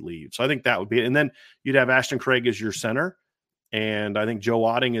premise that he leaves. So I think that would be it. And then you'd have Ashton Craig as your center. And I think Joe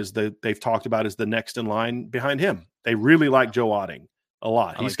Otting they've talked about as the next in line behind him. They really like Joe Otting a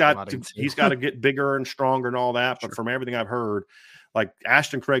lot. He's got to get bigger and stronger and all that. But from everything I've heard, like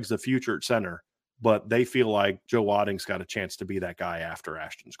Ashton Craig's the future at center, but they feel like Joe Otting's got a chance to be that guy after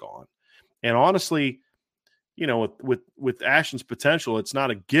Ashton's gone. And honestly, with Ashton's potential, it's not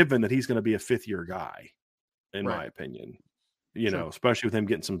a given that he's going to be a 5th-year guy, in my opinion. Especially with him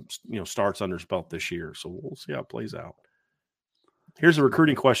getting some starts under his belt this year. So we'll see how it plays out. Here's a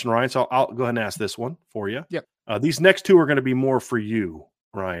recruiting question, Ryan. So I'll go ahead and ask this one for you. Yep. These next 2 are going to be more for you,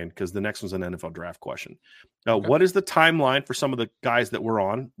 Ryan, because the next one's an NFL draft question. What is the timeline for some of the guys that we're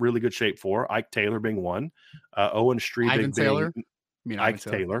on really good shape for? Ike Taylor being one. Owen Strebig being Ike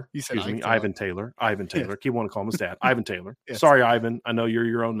Taylor. Ivan Taylor. Ivan Taylor. Keep wanting to call him his dad. Ivan Taylor. Yes. Sorry, Ivan. I know you're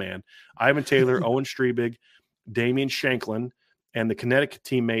your own man. Ivan Taylor, Owen Strebig, Damian Shanklin, and the Connecticut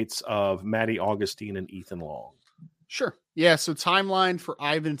teammates of Maddie Augustine and Ethan Long. Sure. Yeah. So timeline for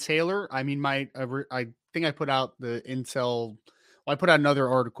Ivan Taylor. I mean, I think I put out the intel. Well, I put out another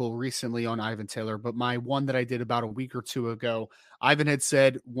article recently on Ivan Taylor, but my one that I did about a week or 2 ago, Ivan had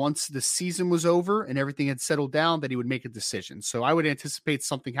said once the season was over and everything had settled down that he would make a decision. So I would anticipate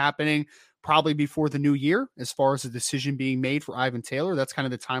something happening probably before the new year as far as a decision being made for Ivan Taylor. That's kind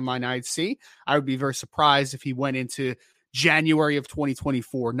of the timeline I'd see. I would be very surprised if he went into January of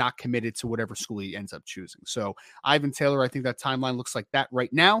 2024, not committed to whatever school he ends up choosing. So Ivan Taylor, I think that timeline looks like that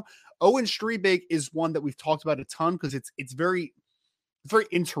right now. Owen Strebig is one that we've talked about a ton because it's very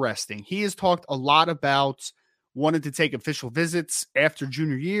interesting. He has talked a lot about wanting to take official visits after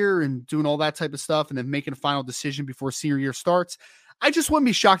junior year and doing all that type of stuff and then making a final decision before senior year starts. I just wouldn't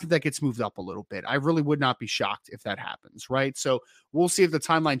be shocked if that gets moved up a little bit. I really would not be shocked if that happens, right? So we'll see if the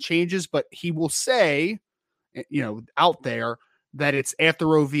timeline changes, but he will say, out there that it's after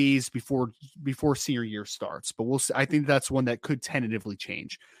OVs before senior year starts, but we'll see. I think that's one that could tentatively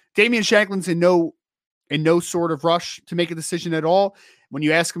change. Damian Shanklin's in no sort of rush to make a decision at all. When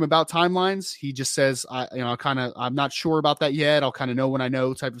you ask him about timelines, he just says, I'm not sure about that yet. I'll kind of know when I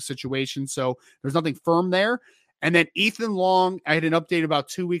know type of situation. So there's nothing firm there. And then Ethan Long, I had an update about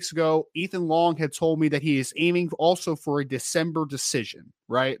 2 weeks ago. Ethan Long had told me that he is aiming also for a December decision,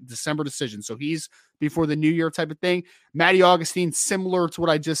 right? December decision. So he's before the new year type of thing. Maddie Augustine, similar to what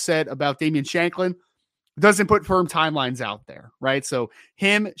I just said about Damian Shanklin. doesn't put firm timelines out there, right? So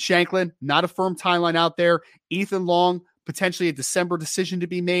him, Shanklin, not a firm timeline out there. Ethan Long, potentially a December decision to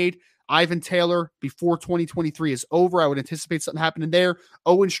be made. Ivan Taylor, before 2023 is over, I would anticipate something happening there.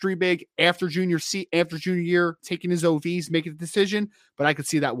 Owen Strebig, after junior year, taking his OVs, making a decision, but I could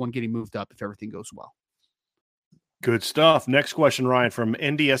see that one getting moved up if everything goes well. Good stuff. Next question, Ryan, from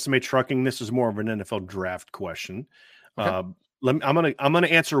ND Estimate Trucking. This is more of an NFL draft question. Okay. I'm gonna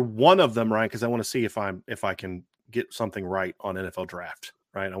answer one of them, Ryan, because I want to see if I can get something right on NFL draft.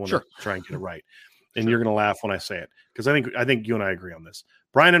 Right, I want to try and get it right, and you're gonna laugh when I say it because I think you and I agree on this.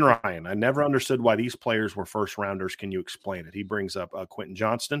 Brian and Ryan, I never understood why these players were first rounders. Can you explain it? He brings up Quentin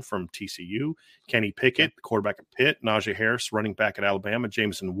Johnston from TCU, Kenny Pickett, quarterback at Pitt, Najee Harris, running back at Alabama,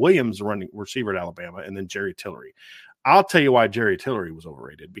 Jameson Williams, running receiver at Alabama, and then Jerry Tillery. I'll tell you why Jerry Tillery was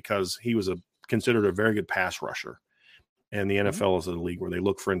overrated, because he was considered a very good pass rusher. And the NFL is a league where they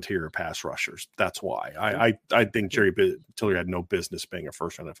look for interior pass rushers. That's why I think Jerry Tillery had no business being a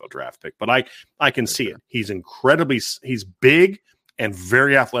first NFL draft pick. But I can see it. He's big and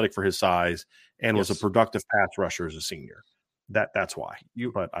very athletic for his size, and was a productive pass rusher as a senior. That's why.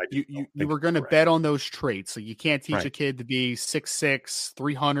 You were going to bet on those traits. So you can't teach a kid to be 6'6",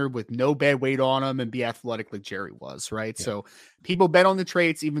 300 with no bad weight on him and be athletic like Jerry was, right? Yeah. So people bet on the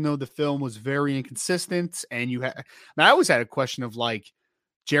traits, even though the film was very inconsistent. And I always had a question of like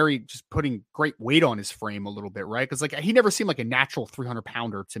Jerry just putting great weight on his frame a little bit, right? Because like he never seemed like a natural 300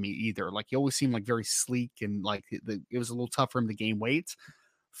 pounder to me either. Like he always seemed like very sleek, and like it was a little tough for him to gain weight.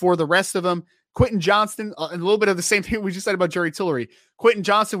 For the rest of them, Quentin Johnston, a little bit of the same thing we just said about Jerry Tillery. Quentin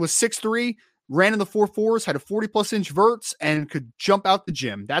Johnston was 6'3", ran in the 4.4s, had a 40-plus inch verts, and could jump out the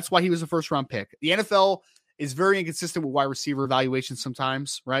gym. That's why he was a first-round pick. The NFL is very inconsistent with wide receiver evaluations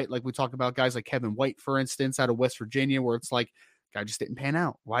sometimes, right? Like we talk about guys like Kevin White, for instance, out of West Virginia, where it's like, guy just didn't pan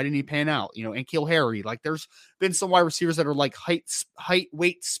out. Why didn't he pan out? You know, and N'Keal Harry. Like there's been some wide receivers that are like height,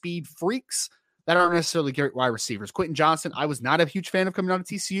 weight, speed freaks that aren't necessarily great wide receivers. Quentin Johnston, I was not a huge fan of coming out of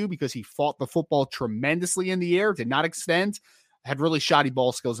TCU because he fought the football tremendously in the air, did not extend, had really shoddy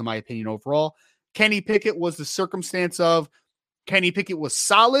ball skills in my opinion overall. Kenny Pickett was the circumstance of Kenny Pickett was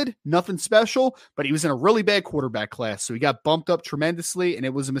solid, nothing special, but he was in a really bad quarterback class. So he got bumped up tremendously, and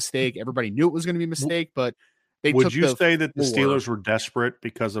it was a mistake. Everybody knew it was going to be a mistake, but would you say that the Steelers were desperate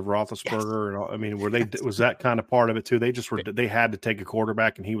because of Roethlisberger? Yes. I mean, was that kind of part of it too? They had to take a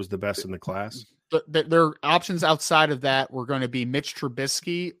quarterback, and he was the best in the class. Their options outside of that were going to be Mitch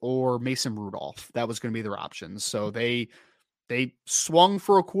Trubisky or Mason Rudolph. That was going to be their options. So they swung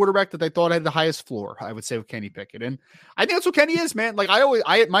for a quarterback that they thought had the highest floor, I would say, with Kenny Pickett. And I think that's what Kenny is, man. Like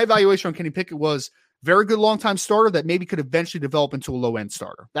my evaluation on Kenny Pickett was very good long-time starter that maybe could eventually develop into a low-end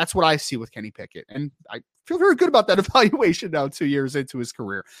starter. That's what I see with Kenny Pickett. And I feel very good about that evaluation now 2 years into his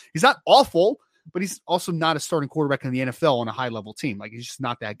career. He's not awful, but he's also not a starting quarterback in the NFL on a high-level team. Like he's just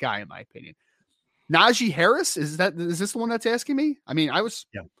not that guy, in my opinion. Najee Harris, is this the one that's asking me? I mean, I was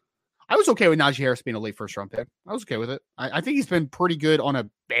okay with Najee Harris being a late first-round pick. I was okay with it. I think he's been pretty good on a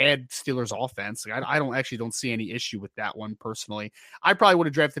bad Steelers offense. Like, I don't see any issue with that one personally. I probably would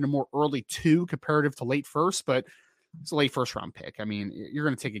have drafted him more early 2 comparative to late first, but it's a late first-round pick. I mean, you're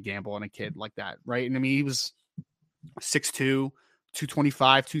going to take a gamble on a kid like that, right? And I mean, he was 6'2",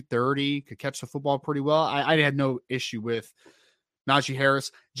 225, 230, could catch the football pretty well. I had no issue with Najee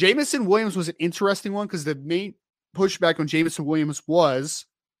Harris. Jameson Williams was an interesting one because the main pushback on Jameson Williams was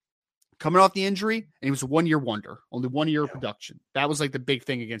coming off the injury, and he was a 1-year wonder, only 1 year of production. That was like the big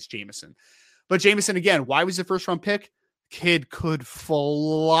thing against Jameson. But Jameson, again, why was he a first-round pick? Kid could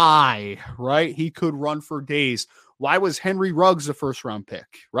fly, right? He could run for days. Why was Henry Ruggs a first-round pick,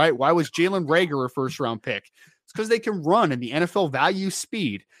 right? Why was Jalen Reagor a first-round pick? It's because they can run, and the NFL values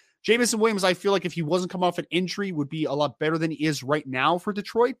speed. Jameson Williams, I feel like if he wasn't coming off an injury, would be a lot better than he is right now for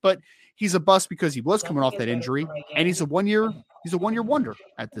Detroit, but he's a bust because he was coming off that injury, and he's a 1-year wonder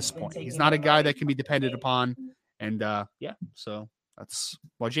at this point. He's not a guy that can be depended upon, and so that's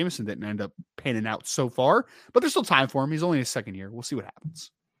why Jameson didn't end up panning out so far, but there's still time for him. He's only in his second year. We'll see what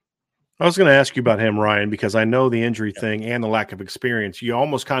happens. I was going to ask you about him, Ryan, because I know the injury thing and the lack of experience. You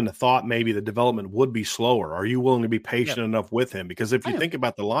almost kind of thought maybe the development would be slower. Are you willing to be patient enough with him? Because if you think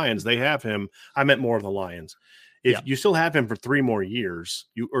about the Lions, they have him. I meant more of the Lions. If you still have him for 3 more years,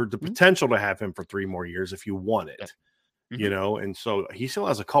 or the potential to have him for 3 more years if you want it, you know, and so he still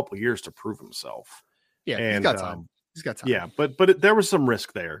has a couple of years to prove himself. Yeah, and, he's got time. Yeah, but there was some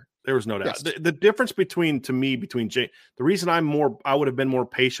risk there. There was no doubt. Yes. The difference between the reason I would have been more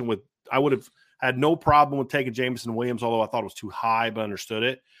patient with. I would have had no problem with taking Jameson Williams, although I thought it was too high, but understood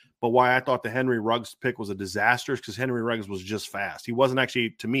it. But why I thought the Henry Ruggs pick was a disaster is because Henry Ruggs was just fast. He wasn't actually,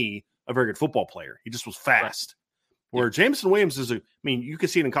 to me, a very good football player. He just was fast. Right. Where Jameson Williams you can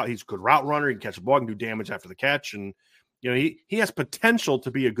see it in college. He's a good route runner. He can catch a ball and do damage after the catch. And, he has potential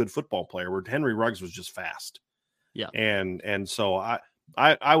to be a good football player, where Henry Ruggs was just fast. Yeah. And so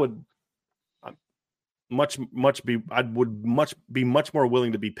I would much be much more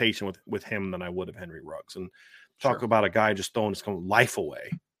willing to be patient with him than I would of Henry Ruggs. And talk about a guy just throwing his life away,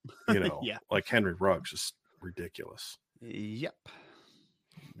 like Henry Ruggs, just ridiculous. Yep.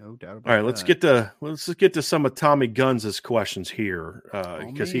 No doubt about that. All right, that. let's get to some of Tommy Guns' questions here,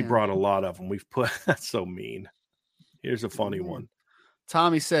 because he brought a lot of them. That's so mean. Here's a funny one.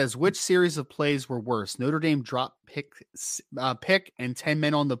 Tommy says, which series of plays were worse? Notre Dame drop pick and 10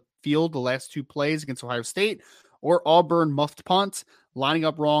 men on the field the last 2 plays against Ohio State, or Auburn muffed punt, lining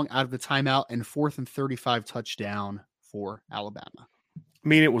up wrong out of the timeout, and 4th and 35 touchdown for Alabama? I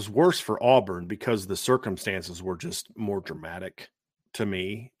mean, it was worse for Auburn because the circumstances were just more dramatic to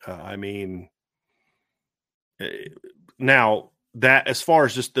me. Now that, as far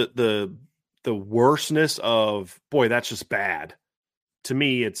as just the worseness of, boy, that's just bad. To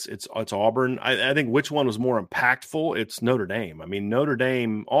me, it's Auburn. I think which one was more impactful? It's Notre Dame. I mean, Notre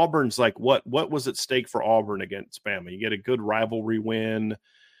Dame, Auburn's like, what was at stake for Auburn against Bama? You get a good rivalry win.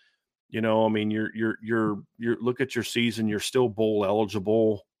 You're look at your season. You're still bowl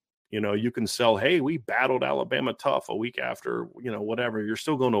eligible. You can sell, hey, we battled Alabama tough a week after, whatever. You're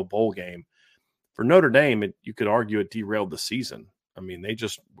still going to a bowl game. For Notre Dame, you could argue it derailed the season. I mean, they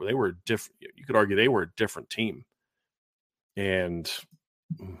were different. You could argue they were a different team. And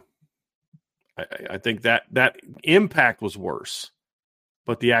I think that impact was worse,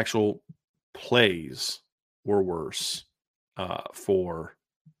 but the actual plays were worse for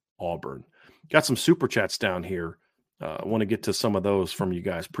Auburn. Got some super chats down here. I want to get to some of those from you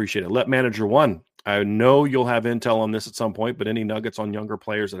guys. Appreciate it. Let Manager One. I know you'll have intel on this at some point, but any nuggets on younger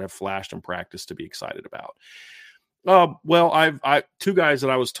players that have flashed in practice to be excited about? Well, I 2 guys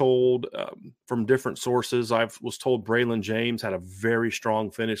that I was told from different sources. I was told Braylon James had a very strong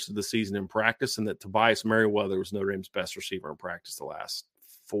finish to the season in practice, and that Tobias Merriweather was Notre Dame's best receiver in practice the last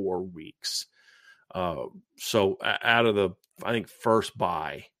 4 weeks. So out of the, I think, first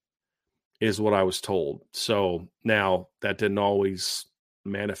bye is what I was told. So now that didn't always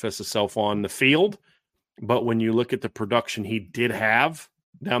manifest itself on the field, but when you look at the production he did have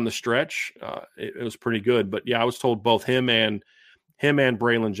down the stretch, it was pretty good. But yeah, I was told both him and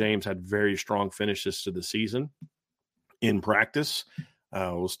Braylon James had very strong finishes to the season in practice.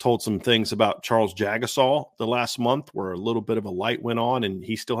 I was told some things about Charles Jagasaw the last month where a little bit of a light went on, and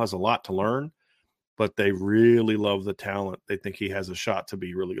he still has a lot to learn, but they really love the talent. They think he has a shot to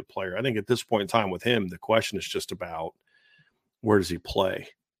be a really good player. I think at this point in time with him, the question is just about, where does he play?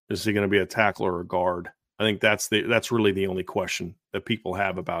 Is he going to be a tackler or a guard? I think that's really the only question that people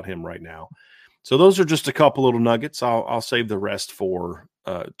have about him right now. So those are just a couple little nuggets. I'll save the rest for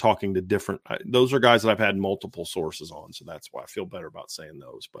talking to different. Those are guys that I've had multiple sources on, so that's why I feel better about saying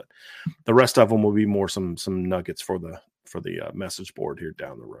those. But the rest of them will be more some nuggets for the message board here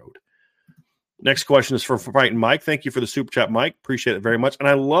down the road. Next question is for Fighting Mike. Thank you for the super chat, Mike. Appreciate it very much. And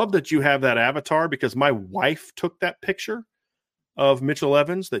I love that you have that avatar, because my wife took that picture of Mitchell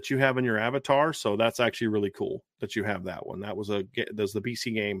Evans that you have in your avatar. So that's actually really cool that you have that one. That was the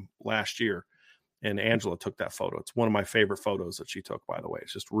BC game last year, and Angela took that photo. It's one of my favorite photos that she took, by the way.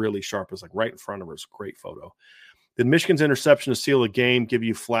 It's just really sharp. It's like right in front of her. It's a great photo. Did Michigan's interception to seal the game give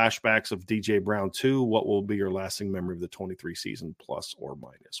you flashbacks of DJ Brown too? What will be your lasting memory of the 23 season, plus or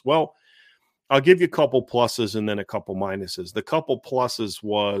minus? Well, I'll give you a couple pluses and then a couple minuses. The couple pluses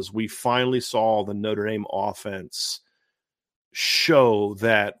was we finally saw the Notre Dame offense show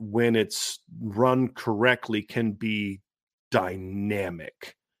that when it's run correctly can be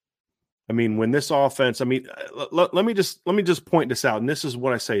dynamic. I mean, when this offense, let me just point this out. And this is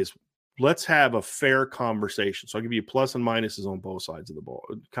what I say is, let's have a fair conversation. So I'll give you plus and minuses on both sides of the ball,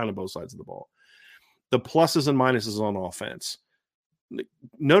 kind of both sides of the ball. The pluses and minuses on offense.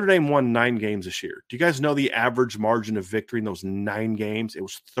 Notre Dame won 9 games this year. Do you guys know the average margin of victory in those 9 games? It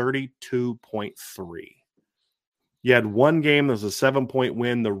was 32.3. You had one game that was a 7-point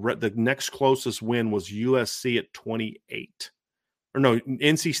win. The next closest win was USC at 28. Or no,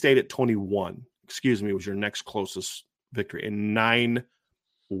 NC State at 21. Excuse me, was your next closest victory in 9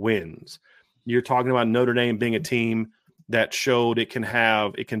 wins. You're talking about Notre Dame being a team that showed it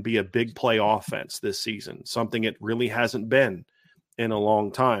can be a big play offense this season, something it really hasn't been in a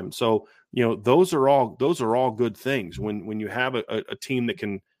long time. So, those are all good things when you have a team that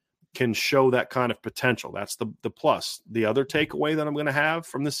can show that kind of potential. That's the plus. The other takeaway that I'm going to have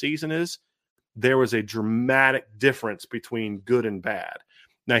from the season is there was a dramatic difference between good and bad.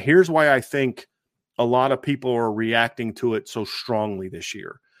 Now, here's why I think a lot of people are reacting to it so strongly this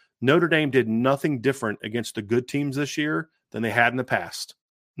year. Notre Dame did nothing different against the good teams this year than they had in the past.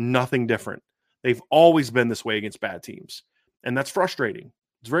 Nothing different. They've always been this way against bad teams. And that's frustrating.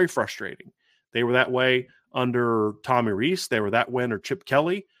 It's very frustrating. They were that way under Tommy Rees. They were that way under Chip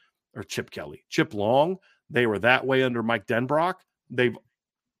Long. They were that way under Mike Denbrock. They've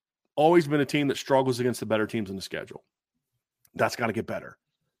always been a team that struggles against the better teams in the schedule. That's got to get better.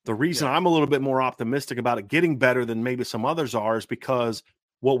 The reason I'm a little bit more optimistic about it getting better than maybe some others are is because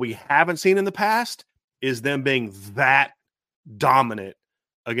what we haven't seen in the past is them being that dominant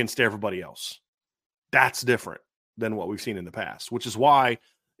against everybody else. That's different than what we've seen in the past, which is why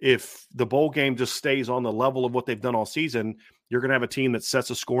if the bowl game just stays on the level of what they've done all season, you're going to have a team that sets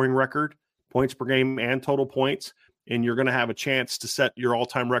a scoring record, points per game and total points, and you're going to have a chance to set your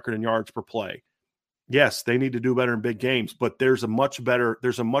all-time record in yards per play. Yes, they need to do better in big games, but there's a much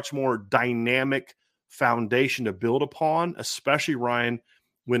more dynamic foundation to build upon, especially, Ryan,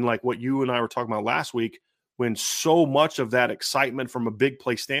 when like what you and I were talking about last week, when so much of that excitement from a big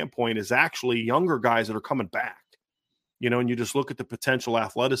play standpoint is actually younger guys that are coming back. And you just look at the potential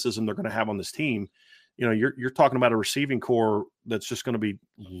athleticism they're going to have on this team. You're talking about a receiving core that's just going to be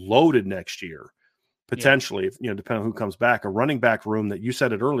loaded next year. Potentially, depending on who comes back, a running back room that you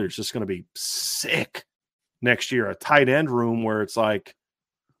said it earlier is just going to be sick next year. A tight end room where it's like,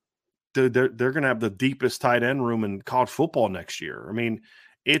 dude, they're going to have the deepest tight end room in college football next year. I mean,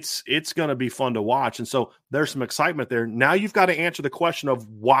 it's going to be fun to watch. And so there's some excitement there. Now you've got to answer the question of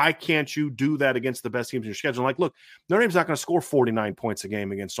why can't you do that against the best teams in your schedule? Like, look, Notre Dame's not going to score 49 points a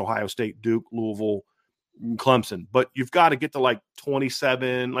game against Ohio State, Duke, Louisville, Clemson, but you've got to get to like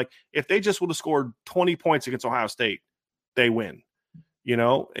 27. Like if they just would have scored 20 points against Ohio State, they win,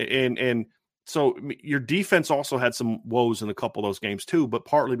 and so your defense also had some woes in a couple of those games too, but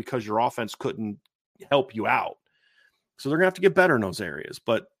partly because your offense couldn't help you out. So they're gonna have to get better in those areas.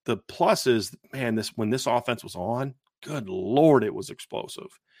 But the plus is, man, when this offense was on, good Lord, it was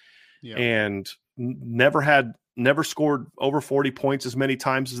explosive. Yeah. And never scored over 40 points as many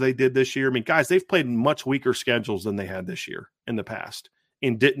times as they did this year. I mean, guys, they've played much weaker schedules than they had this year in the past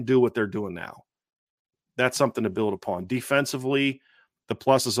and didn't do what they're doing now. That's something to build upon. Defensively, the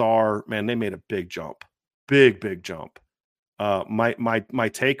pluses are, man, they made a big jump. Big jump. My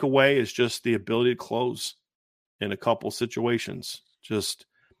takeaway is just the ability to close in a couple situations. Just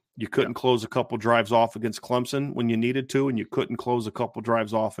you couldn't close a couple drives off against Clemson when you needed to, and you couldn't close a couple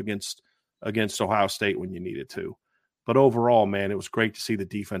drives off against Ohio State when you needed to. But overall, man, it was great to see the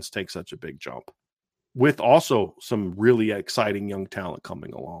defense take such a big jump with also some really exciting young talent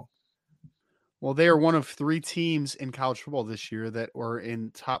coming along. Well, they are one of 3 teams in college football this year that were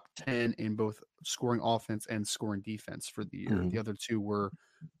in top 10 in both scoring offense and scoring defense for the year. Mm-hmm. The other 2 were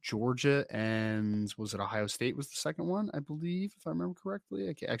Georgia and was it Ohio State was the second one, I believe, if I remember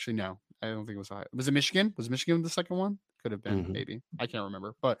correctly. Actually, no, I don't think it was Ohio. Was it Michigan? Was Michigan the second one? Could have been, maybe. I can't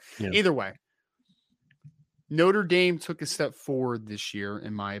remember. But either way, Notre Dame took a step forward this year,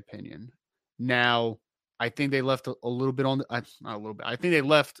 in my opinion. Now, I think they left a little bit on the, not a little bit. I think they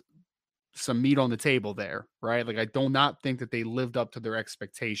left some meat on the table there, right? Like, I do not think that they lived up to their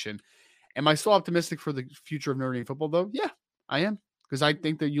expectation. Am I still optimistic for the future of Notre Dame football, though? Yeah, I am. Because I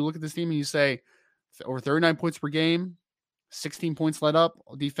think that you look at this team and you say, over 39 points per game, 16 points let up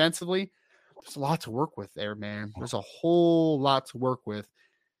defensively. There's a lot to work with there, man. There's a whole lot to work with.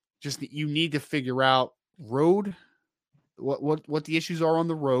 Just you need to figure out road, what the issues are on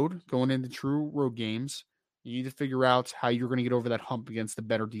the road, going into true road games. You need to figure out how you're going to get over that hump against the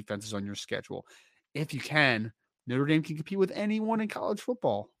better defenses on your schedule. If you can, Notre Dame can compete with anyone in college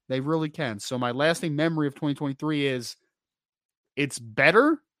football. They really can. So my lasting memory of 2023 is it's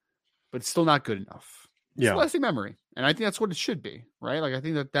better, but it's still not good enough. It's a lasting memory. And I think that's what it should be, right? Like, I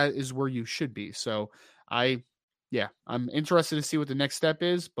think that is where you should be. So I'm interested to see what the next step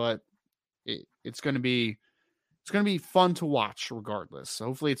is, but it's going to be fun to watch regardless. So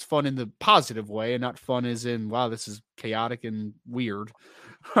hopefully it's fun in the positive way and not fun as in, wow, this is chaotic and weird,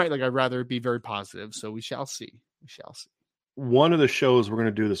 right? Like, I'd rather it be very positive. So we shall see. One of the shows we're going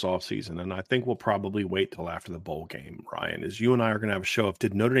to do this offseason, and I think we'll probably wait till after the bowl game, Ryan, is you and I are going to have a show of,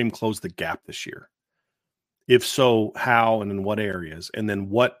 did Notre Dame close the gap this year? If so, how and in what areas? And then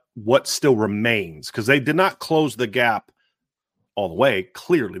what still remains? Because they did not close the gap all the way.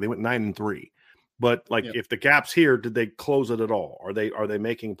 Clearly, they went 9-3. But if the gap's here, did they close it at all? Are they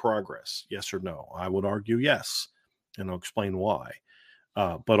making progress? Yes or no? I would argue yes, and I'll explain why.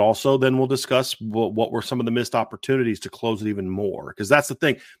 But also then we'll discuss what were some of the missed opportunities to close it even more. Because that's the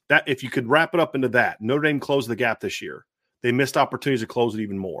thing. That if you could wrap it up into that, Notre Dame closed the gap this year. they missed opportunities to close it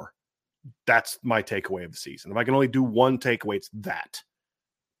even more. That's my takeaway of the season. If I can only do one takeaway, it's that.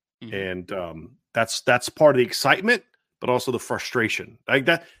 Mm-hmm. And that's part of the excitement, but also the frustration. Like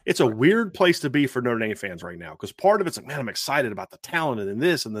that, it's a weird place to be for Notre Dame fans right now, because part of it's like, man, I'm excited about the talent and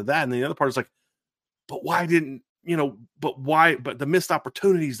this and the that, and the other part is like, but why didn't But why? But the missed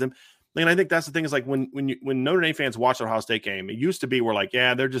opportunities. And I think that's the thing is like when Notre Dame fans watch the Ohio State game, it used to be where like,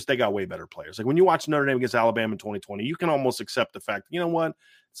 yeah, they got way better players. Like when you watch Notre Dame against Alabama in 2020, you can almost accept the fact, you know what,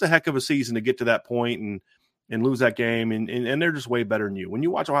 it's a heck of a season to get to that point and lose that game, and they're just way better than you. When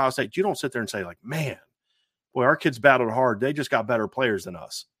you watch Ohio State, you don't sit there and say like, man, boy, our kids battled hard. They just got better players than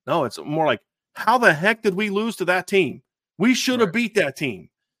us. No, it's more like, how the heck did we lose to that team? We should have beat that team.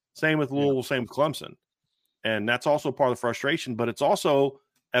 Same with Louisville, same with Clemson. And that's also part of the frustration, but it's also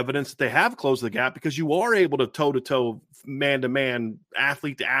evidence that they have closed the gap because you are able to toe-to-toe, man-to-man,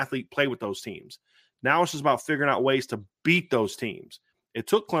 athlete-to-athlete play with those teams. Now it's just about figuring out ways to beat those teams. It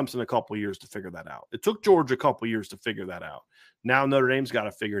took Clemson a couple of years to figure that out. It took Georgia a couple of years to figure that out. Now Notre Dame's got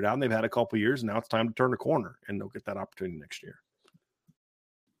to figure it out, and they've had a couple of years, and now it's time to turn the corner, and they'll get that opportunity next year.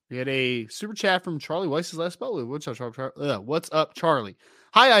 We had a super chat from Charlie Weiss's last spell. What's up, Charlie?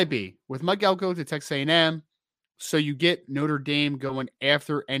 Hi, IB. With Mike Elko to Texas A&M, so you get Notre Dame going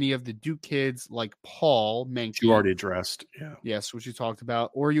after any of the Duke kids like Paul Menke. You already addressed, yeah. Yes, which you talked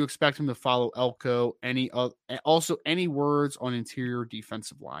about. Or you expect him to follow Elko. Also, any words on interior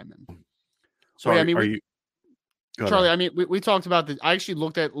defensive linemen? Sorry, Charlie, I mean, we talked about I actually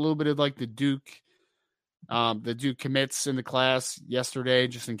looked at a little bit of like the Duke commits in the class yesterday,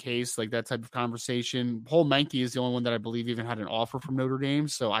 just in case, like that type of conversation. Paul Menke is the only one that I believe even had an offer from Notre Dame,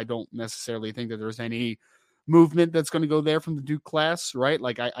 so I don't necessarily think that there's any movement that's going to go there from the Duke class, right?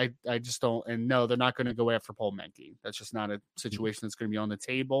 Like I just don't, and no, they're not going to go after Paul Menke. That's just not a situation that's going to be on the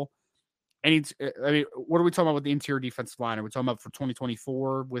table. What are we talking about with the interior defensive line? Are we talking about for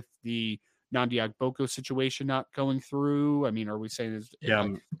 2024 with the Nandiak Boko situation not going through? I mean, are we saying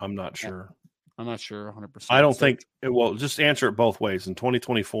I'm not sure. I'm not sure 100%. I don't think it will. Just answer it both ways. In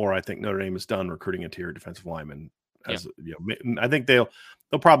 2024, I think Notre Dame is done recruiting interior defensive linemen. I think they'll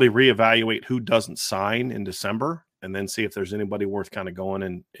probably reevaluate who doesn't sign in December and then see if there's anybody worth kind of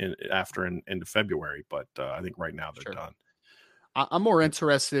going into February. But I think right now they're done. I'm more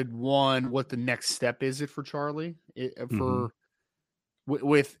interested what the next step is for Charlie because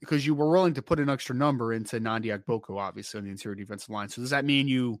you were willing to put an extra number into Nandiak Boko, obviously, on the interior defensive line. So does that mean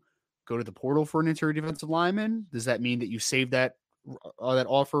you go to the portal for an interior defensive lineman? Does that mean that you save that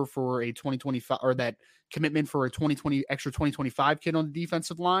offer for a 2025 or that commitment for a 2025 kid on the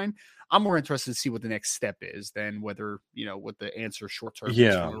defensive line? I'm more interested to see what the next step is than whether, what the answer short term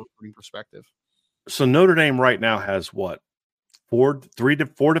is from a recruiting perspective. So Notre Dame right now has what? 4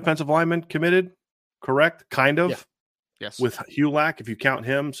 defensive linemen committed, correct? Kind of. Yeah. Yes. With Hulak, if you count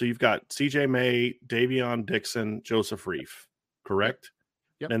him. So you've got CJ May, Davion Dixon, Joseph Reif, correct?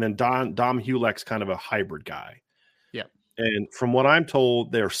 Yep. And then Dom Hulak's kind of a hybrid guy. Yeah. And from what I'm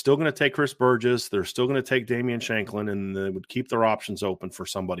told, they're still going to take Chris Burgess. They're still going to take Damian Shanklin, and they would keep their options open for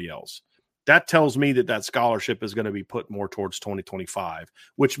somebody else. That tells me that scholarship is going to be put more towards 2025,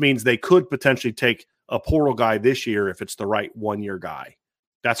 which means they could potentially take a portal guy this year if it's the right one-year guy.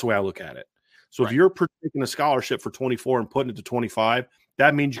 That's the way I look at it. So if you're taking a scholarship for 24 and putting it to 25,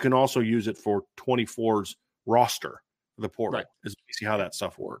 that means you can also use it for 24's roster, the portal. Right. Is see how that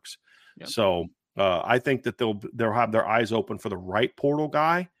stuff works. Yep. So I think that they'll have their eyes open for the right portal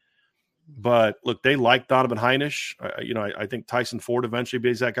guy. But look, they like Donovan Heinisch. I think Tyson Ford eventually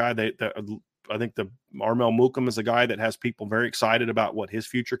be that guy. I think the Armel Mukam is a guy that has people very excited about what his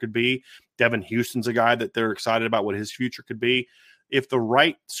future could be. Devin Houston's a guy that they're excited about what his future could be. If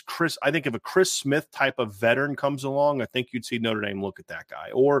a Chris Smith type of veteran comes along, I think you'd see Notre Dame look at that guy.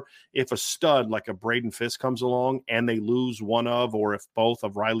 Or if a stud like a Braden Fisk comes along and they lose one of, or if both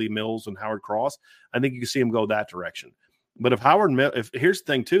of Riley Mills and Howard Cross, I think you can see him go that direction. But here's the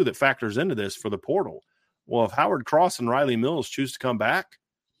thing too that factors into this for the portal. Well, if Howard Cross and Riley Mills choose to come back,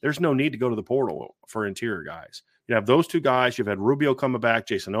 there's no need to go to the portal for interior guys. You have those two guys. You've had Rubio coming back,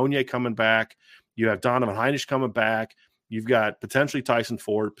 Jason Onye coming back. You have Donovan Heinisch coming back. You've got potentially Tyson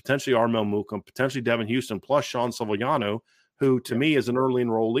Ford, potentially Armel Mukam, potentially Devin Houston, plus Sean Silviano, who to me is an early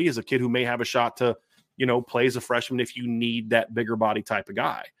enrollee, is a kid who may have a shot to, play as a freshman if you need that bigger body type of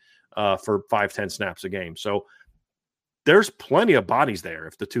guy for 5-10 snaps a game. So there's plenty of bodies there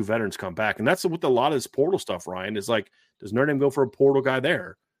if the two veterans come back. And that's with a lot of this portal stuff, Ryan, is like, does Notre Dame go for a portal guy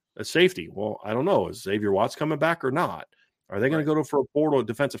there? A safety? Well, I don't know. Is Xavier Watts coming back or not? Are they going to go for a portal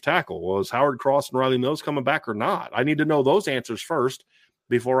defensive tackle? Well, is Howard Cross and Riley Mills coming back or not? I need to know those answers first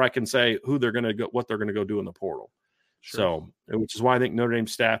before I can say what they're going to go do in the portal. Sure. So, which is why I think Notre Dame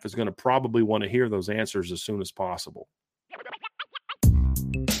staff is going to probably want to hear those answers as soon as possible.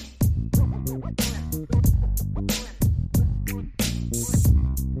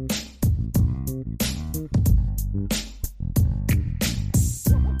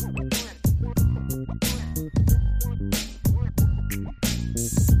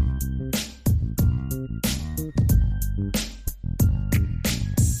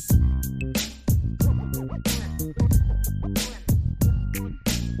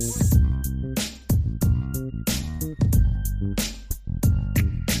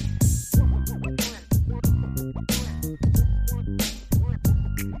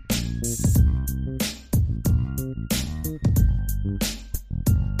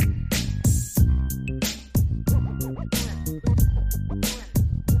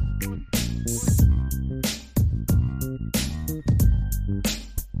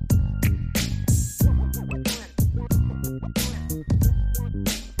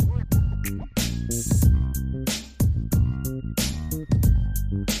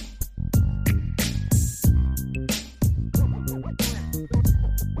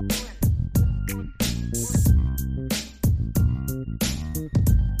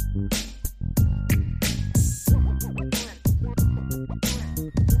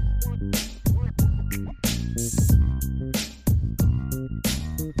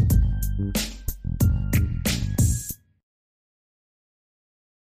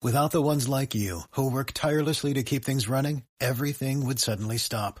 Without the ones like you, who work tirelessly to keep things running, everything would suddenly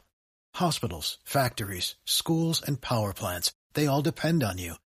stop. Hospitals, factories, schools, and power plants, they all depend on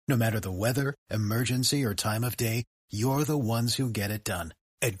you. No matter the weather, emergency, or time of day, you're the ones who get it done.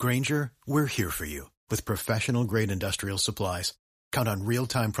 At Grainger, we're here for you with professional-grade industrial supplies. Count on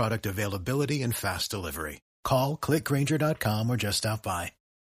real-time product availability and fast delivery. Call, click Grainger.com, or just stop by.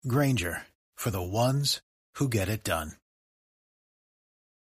 Grainger, for the ones who get it done.